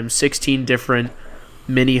time. 16 different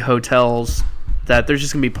mini hotels that there's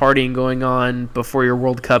just going to be partying going on before your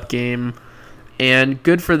World Cup game. And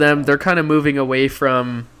good for them. They're kind of moving away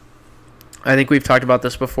from, I think we've talked about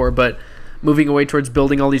this before, but moving away towards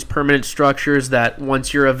building all these permanent structures that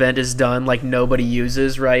once your event is done, like nobody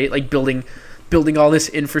uses, right? Like building all this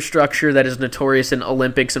infrastructure that is notorious in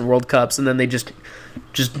Olympics and World Cups, and then they just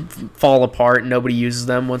fall apart and nobody uses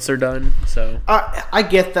them once they're done. So I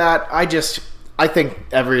get that. I think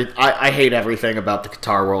I hate everything about the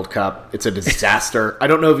Qatar World Cup. It's a disaster. I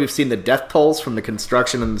don't know if you've seen the death tolls from the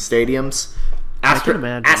construction in the stadiums. I can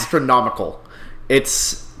imagine. Astronomical.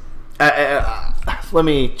 It's let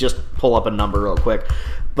me just pull up a number real quick.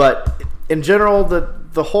 But in general,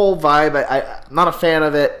 the whole vibe, I'm not a fan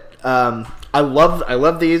of it. I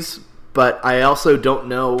love these, but I also don't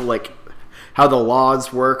know like how the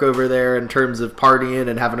laws work over there in terms of partying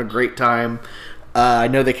and having a great time. I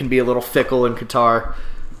know they can be a little fickle in Qatar,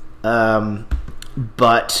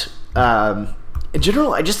 but in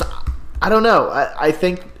general, I don't know. I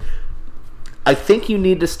think you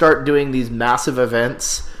need to start doing these massive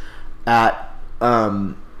events at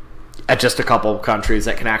just a couple of countries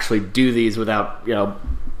that can actually do these without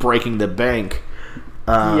breaking the bank.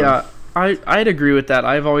 Yeah, I'd agree with that.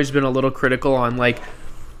 I've always been a little critical on like.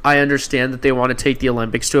 I understand that they want to take the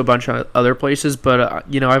Olympics to a bunch of other places, but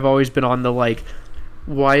I've always been on the like,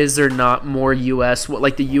 why is there not more U.S.?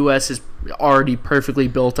 Like the U.S. is already perfectly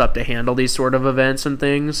built up to handle these sort of events and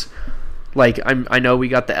things. Like I know we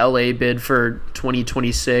got the L.A. bid for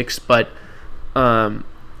 2026, but I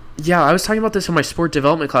was talking about this in my sport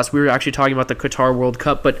development class. We were actually talking about the Qatar World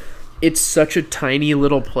Cup, but it's such a tiny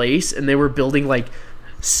little place, and they were building like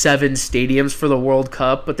 7 stadiums for the World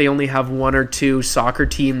Cup, but they only have 1 or 2 soccer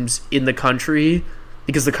teams in the country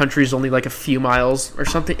because the country is only like a few miles or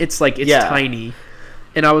something. It's tiny.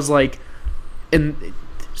 And I was like, and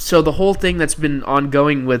so the whole thing that's been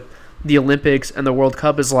ongoing with the Olympics and the World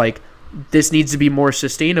Cup is like, this needs to be more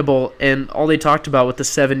sustainable. And all they talked about with the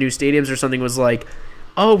 7 new stadiums or something was like,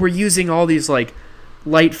 oh, we're using all these like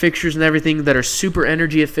light fixtures and everything that are super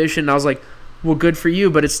energy efficient. And I was like, well, good for you,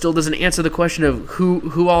 but it still doesn't answer the question of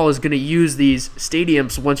who all is going to use these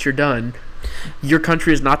stadiums once you're done. Your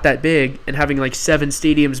country is not that big, and having like 7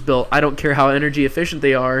 stadiums built, I don't care how energy efficient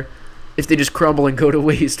they are, if they just crumble and go to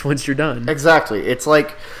waste once you're done. Exactly. It's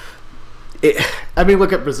like, I mean,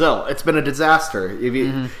 look at Brazil. It's been a disaster.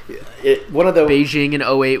 One of the Beijing in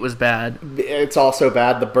 '08 was bad. It's also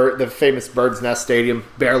bad. The famous Bird's Nest Stadium,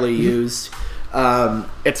 barely used.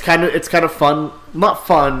 It's kind of fun. Not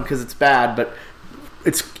fun because it's bad, but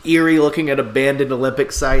it's eerie looking at abandoned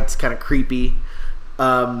Olympic sites. Kind of creepy.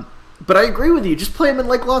 But I agree with you. Just play them in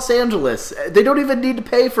like Los Angeles. They don't even need to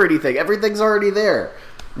pay for anything. Everything's already there.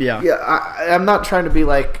 Yeah. I'm not trying to be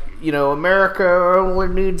like, America only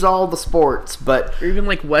needs all the sports, but or even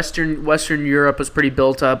like Western Europe was pretty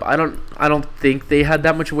built up. I don't think they had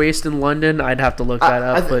that much waste in London. I'd have to look that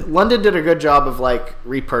up. But London did a good job of like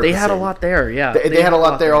repurposing. They had a lot there. Yeah, they had a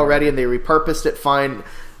lot there already, and they repurposed it fine.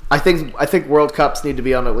 I think World Cups need to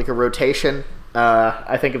be on like a rotation.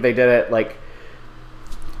 I think if they did it like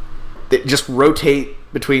they just rotate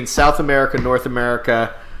between South America, North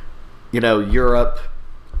America, Europe.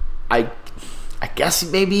 I guess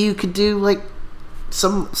maybe you could do like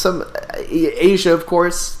some Asia, of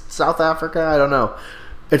course, South Africa. I don't know.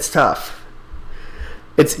 It's tough.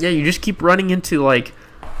 You just keep running into like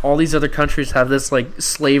all these other countries have this like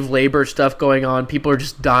slave labor stuff going on. People are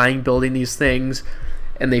just dying building these things,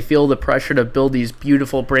 and they feel the pressure to build these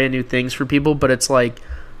beautiful brand new things for people. But it's like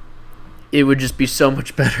it would just be so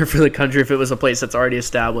much better for the country if it was a place that's already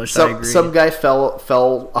established. I agree. Some guy fell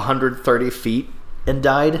 130 feet and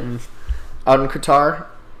died on Qatar.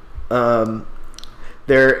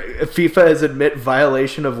 FIFA has admit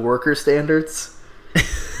violation of worker standards.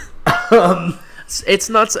 It's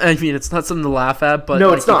not. I mean, it's not something to laugh at, but no,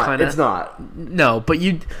 like, it's not. It's not. No, but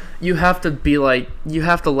you have to be like, you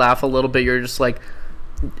have to laugh a little bit. You're just like,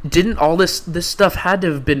 didn't all this stuff had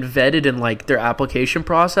to have been vetted in like their application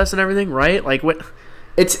process and everything, right? Like what?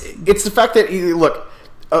 It's the fact that look,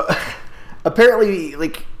 apparently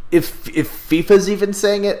like. If FIFA's even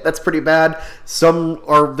saying it, that's pretty bad.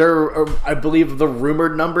 I believe the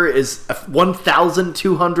rumored number is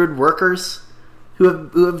 1,200 workers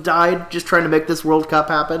who have died just trying to make this World Cup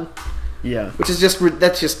happen. Yeah, which is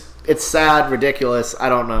it's sad, ridiculous. I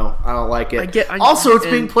don't know. I don't like it. It's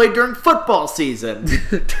being played during football season.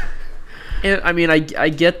 And I mean, I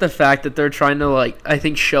get the fact that they're trying to like, I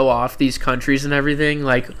think, show off these countries and everything,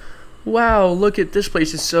 like, wow, look at this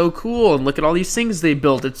place is so cool, and look at all these things they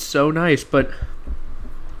built. It's so nice, but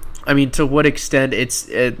I mean, to what extent it's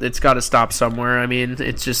got to stop somewhere. I mean,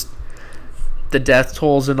 it's just the death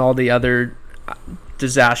tolls and all the other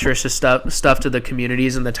disastrous stuff to the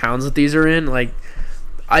communities and the towns that these are in. Like,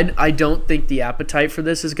 I don't think the appetite for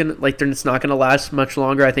this is gonna it's not gonna last much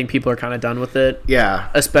longer. I think people are kind of done with it. Yeah,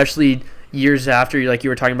 especially years after, like you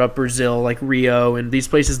were talking about Brazil, like Rio, and these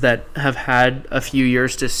places that have had a few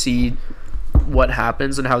years to see what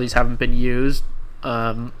happens and how these haven't been used.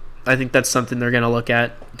 I think that's something they're going to look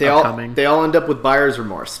at upcoming. They all end up with buyer's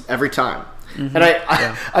remorse every time. Mm-hmm.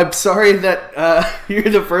 And I'm sorry that you're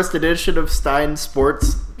the first edition of Stein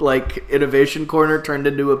Sports like Innovation Corner turned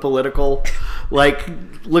into a political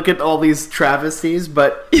look at all these travesties,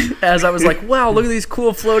 but as I was like, wow, look at these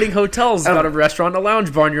cool floating hotels, got a restaurant, a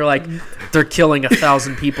lounge bar, and you're like, they're killing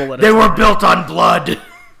 1,000 people at a time. They were built on blood.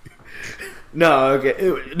 No,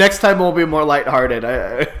 okay. Next time we'll be more lighthearted.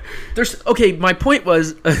 My point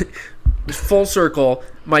was full circle.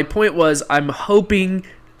 My point was I'm hoping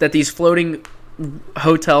that these floating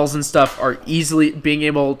hotels and stuff are easily being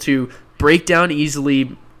able to break down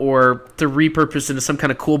easily or to repurpose into some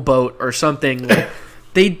kind of cool boat or something.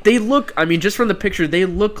 They look, I mean, just from the picture, they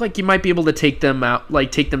look like you might be able to take them out,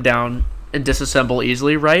 like take them down and disassemble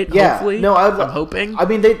easily, right? Yeah. Hopefully. No, I'm hoping. I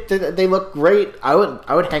mean, they look great. I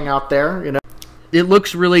would hang out there, you know. It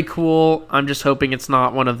looks really cool. I'm just hoping it's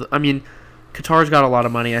not one of the, I mean, Qatar's got a lot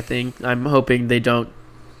of money, I think. I'm hoping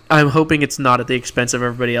it's not at the expense of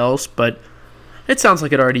everybody else, but it sounds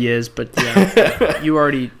like it already is. But yeah,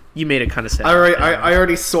 you made it kind of sad. I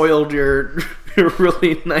already soiled your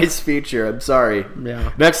really nice feature. I'm sorry.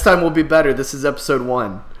 Yeah. Next time will be better. This is episode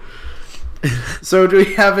 1. So do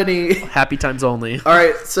we have any happy times only? All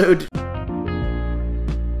right. So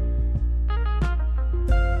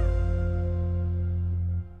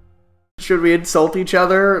should we insult each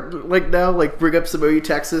other now? Bring up some OU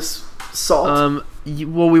Texas salt?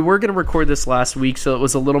 Well, we were going to record this last week, so it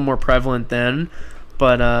was a little more prevalent then.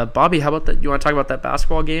 But, Bobby, how about that? You want to talk about that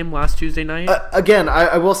basketball game last Tuesday night? Again,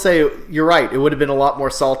 I will say you're right. It would have been a lot more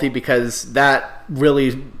salty because that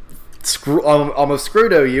really almost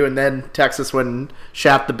screwed OU, and then Texas went and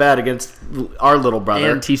shapped the bed against our little brother.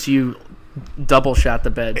 And TCU double shot the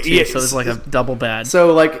bed too, Yeah, so it's like a double bad.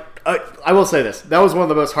 So, like, I will say this. That was one of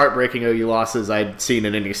the most heartbreaking OU losses I'd seen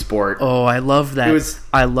in any sport. Oh, I love that.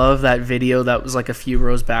 I love that video that was like a few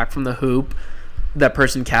rows back from the hoop. That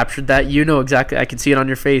person captured that. You know exactly. I can see it on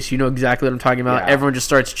your face. You know exactly what I'm talking about. Yeah. Everyone just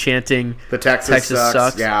starts chanting, The Texas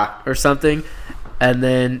sucks. Yeah. or something. And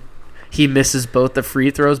then he misses both the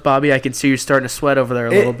free throws, Bobby. I can see you starting to sweat over there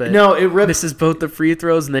a little bit. No, it ripped. Misses both the free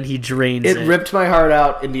throws, and then he drains it. It ripped my heart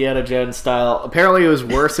out, Indiana Jones style. Apparently, it was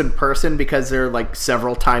worse in person because there were like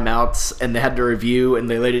several timeouts, and they had to review, and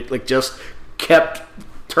they let it like just kept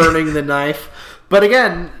turning the knife. But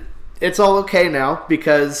again, it's all okay now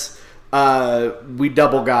because we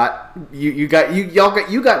double got you got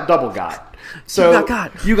double got. So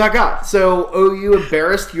you got got. So OU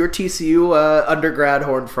embarrassed your TCU undergrad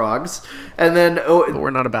Horned Frogs, and then But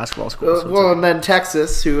we're not a basketball school. So and then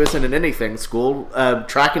Texas, who isn't an anything school,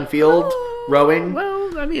 track and field, rowing.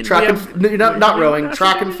 Well, I mean, track not rowing,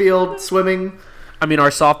 track and field, swimming. I mean, our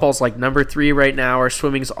softball's like number 3 right now. Our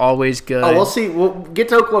swimming's always good. Oh, we'll see. We'll get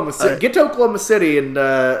to Oklahoma City. Get to Oklahoma City, and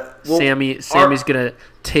Sammy's gonna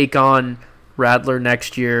take on Radler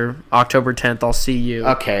next year, October 10th. I'll see you.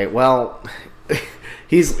 Okay, well,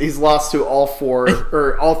 he's lost to all four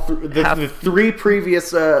or the 3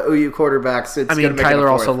 previous OU quarterbacks. It's I mean, gonna make it a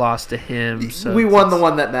Kyler also fourth. lost to him. So We won the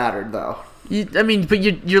one that mattered, though. but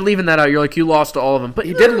you're leaving that out. You're like, you lost to all of them. But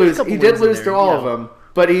He did lose. He He did lose to all of them,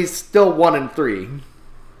 but he's still 1-3.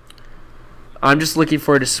 I'm just looking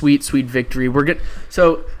forward to sweet victory.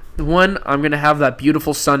 I'm gonna have that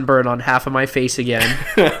beautiful sunburn on half of my face again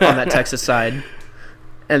on that Texas side,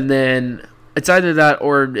 and then it's either that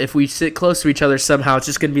or if we sit close to each other somehow, it's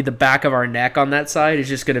just gonna be the back of our neck on that side. It's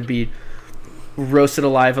just gonna be roasted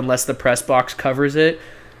alive unless the press box covers it.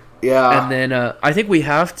 Yeah, And then I think we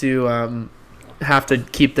have to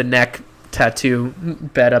keep the neck tattoo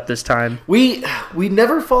bet up this time. we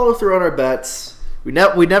never follow through on our bets. We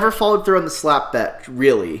never followed through on the slap bet,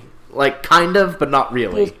 really. Like, kind of, but not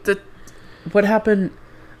really. Well, what happened?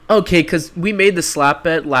 Okay, because we made the slap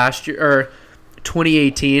bet last year, or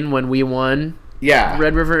 2018 when we won Yeah.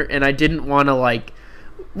 Red River, and I didn't want to, like...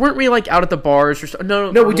 Weren't we, like, out at the bars or something?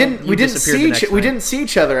 No, We didn't see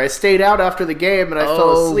each other. I stayed out after the game and I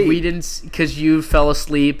fell asleep. We didn't, because you fell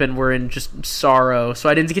asleep and were in just sorrow. So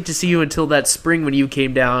I didn't get to see you until that spring when you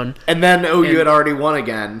came down. And then OU had already won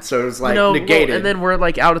again, so it was like negated. Well, and then we're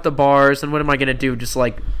like out at the bars, and what am I gonna do? Just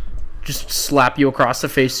slap you across the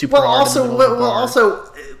face super hard. Also,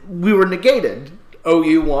 we were negated.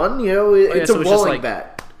 OU won. You know, it's so a it's just rolling like-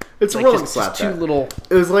 bet. It's a Like, rolling just slap two bet. little.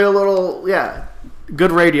 It was like a little,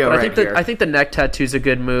 good radio But right here. I think the neck tattoo is a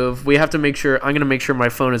good move. We have to make sure. I'm gonna make sure my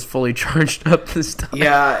phone is fully charged up this time.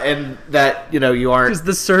 Yeah, and that you aren't. Because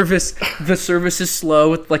the service is slow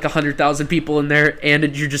with like 100,000 people in there,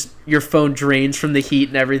 and your phone drains from the heat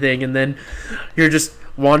and everything, and then you're just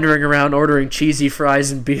wandering around ordering cheesy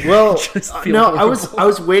fries and beer. Well, Just feel no, horrible. I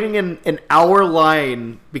was waiting in an hour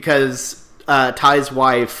line because Ty's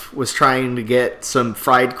wife was trying to get some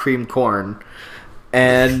fried cream corn,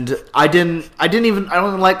 and I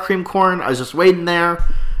don't like cream corn. I was just waiting there,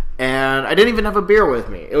 and I didn't even have a beer with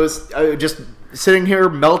me. It was just sitting here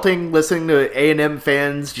melting, listening to A&M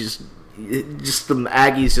fans just some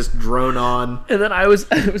Aggies just drone on. And then I was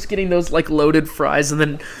getting those like loaded fries, and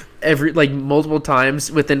then multiple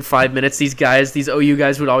times within 5 minutes, these OU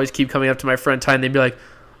guys would always keep coming up to my friend Ty, and they'd be like,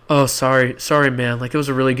 "Oh, sorry, man. Like, it was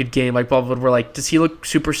a really good game." Like, blah blah blah. We're like, "Does he look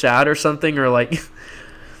super sad or something?" Or like,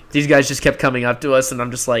 these guys just kept coming up to us, and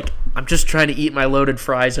I'm just like, I'm just trying to eat my loaded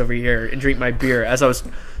fries over here and drink my beer as I was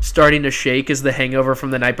starting to shake as the hangover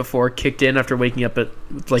from the night before kicked in after waking up at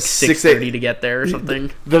like 6:30 to get there or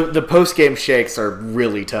something. The post game shakes are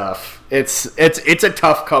really tough. It's a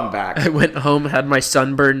tough comeback. I went home, had my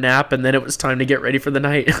sunburn nap, and then it was time to get ready for the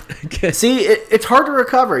night. See, it's hard to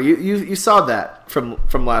recover. You saw that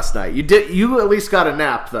from last night. You at least got a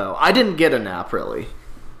nap though. I didn't get a nap really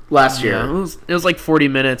last year. Yeah, it was like 40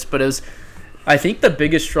 minutes, but I think the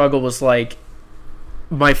biggest struggle was like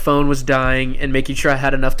my phone was dying and making sure I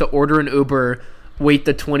had enough to order an Uber, wait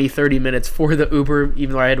the 20-30 minutes for the Uber,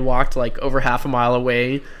 even though I had walked like over half a mile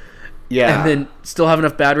away. Yeah. And then still have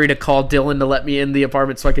enough battery to call Dylan to let me in the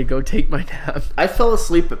apartment so I could go take my nap. I fell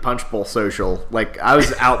asleep at Punch Bowl Social. Like, I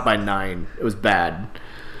was out by 9. It was bad.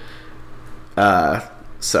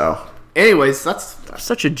 So, anyways, that's...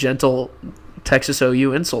 Such a gentle Texas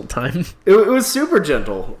OU insult time. It was super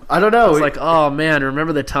gentle. I don't know. It's like, oh man,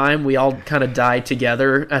 remember the time we all kind of died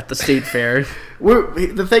together at the state fair?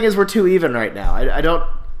 The thing is, we're too even right now. I don't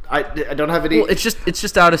have any... Well, it's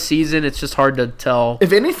just out of season. It's just hard to tell.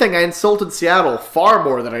 If anything, I insulted Seattle far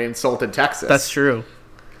more than I insulted Texas. That's true.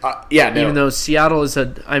 Yeah, no. Even though Seattle is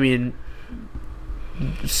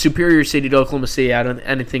superior city to Oklahoma City, I don't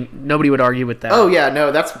anything. Nobody would argue with that. Oh yeah,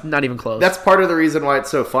 no, that's Not even close. That's part of the reason why it's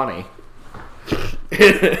so funny.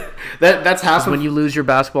 that's half of when you lose your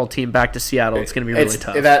basketball team back to Seattle, it's going to be really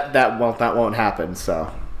tough. That won't happen.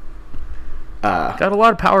 So, got a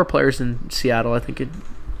lot of power players in Seattle. I think it.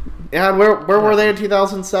 Yeah, where were they in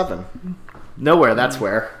 2007? Nowhere. That's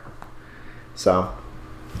where. So,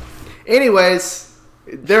 anyways.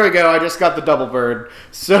 There we go. I just got the double bird.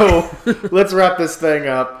 So let's wrap this thing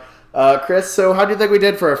up. Chris, so how do you think we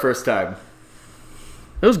did for our first time?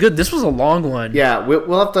 It was good. This was a long one. Yeah,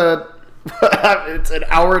 we'll have to... It's an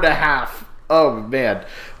hour and a half. Oh, man.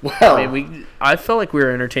 Well... I felt like we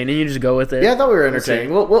were entertaining. You just go with it. Yeah, I thought we were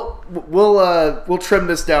entertaining. We'll trim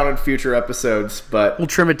this down in future episodes, but... We'll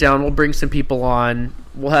trim it down. We'll bring some people on.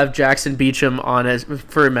 We'll have Jackson Beecham on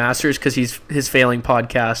for a Masters because he's his failing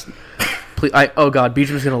podcast. Oh God,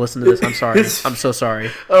 Beecham's gonna listen to this. I'm sorry. I'm so sorry.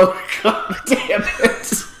 Oh God, damn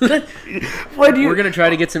it! We're gonna try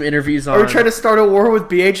to get some interviews on. Are we trying to start a war with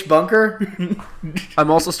BH Bunker? I'm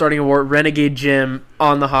also starting a war. Renegade Jim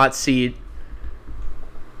on the hot seat.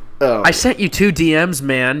 Oh. I sent you 2 DMs,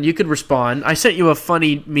 man. You could respond. I sent you a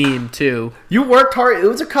funny meme too. You worked hard. It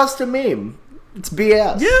was a custom meme. It's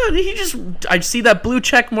BS. Yeah, I see that blue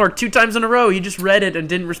check mark 2 times in a row. He just read it and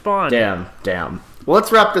didn't respond. Damn. Well,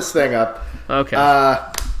 let's wrap this thing up. Okay.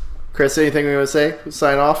 Chris, anything we want to say?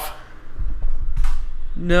 Sign off?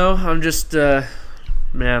 No, I'm just, it's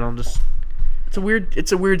a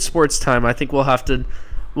weird sports time. I think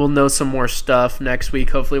we'll know some more stuff next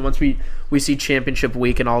week. Hopefully once we see championship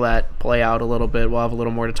week and all that play out a little bit, we'll have a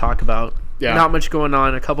little more to talk about. Yeah. Not much going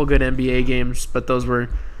on. A couple good NBA games, but those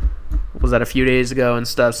was that a few days ago and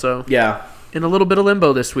stuff. So yeah. In a little bit of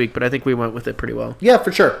limbo this week, but I think we went with it pretty well. Yeah,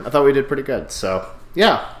 for sure. I thought we did pretty good. So,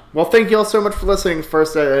 yeah. Well, thank you all so much for listening.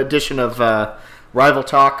 First edition of Rival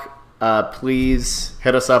Talk. Please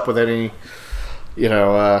hit us up with any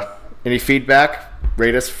feedback.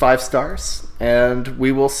 Rate us 5 stars. And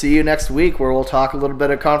we will see you next week where we'll talk a little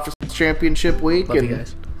bit of conference championship week. Love you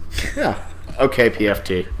guys. Yeah. Okay,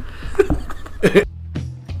 PFT.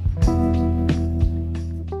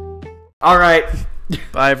 All right.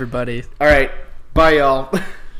 Bye, everybody. All right. Bye, y'all.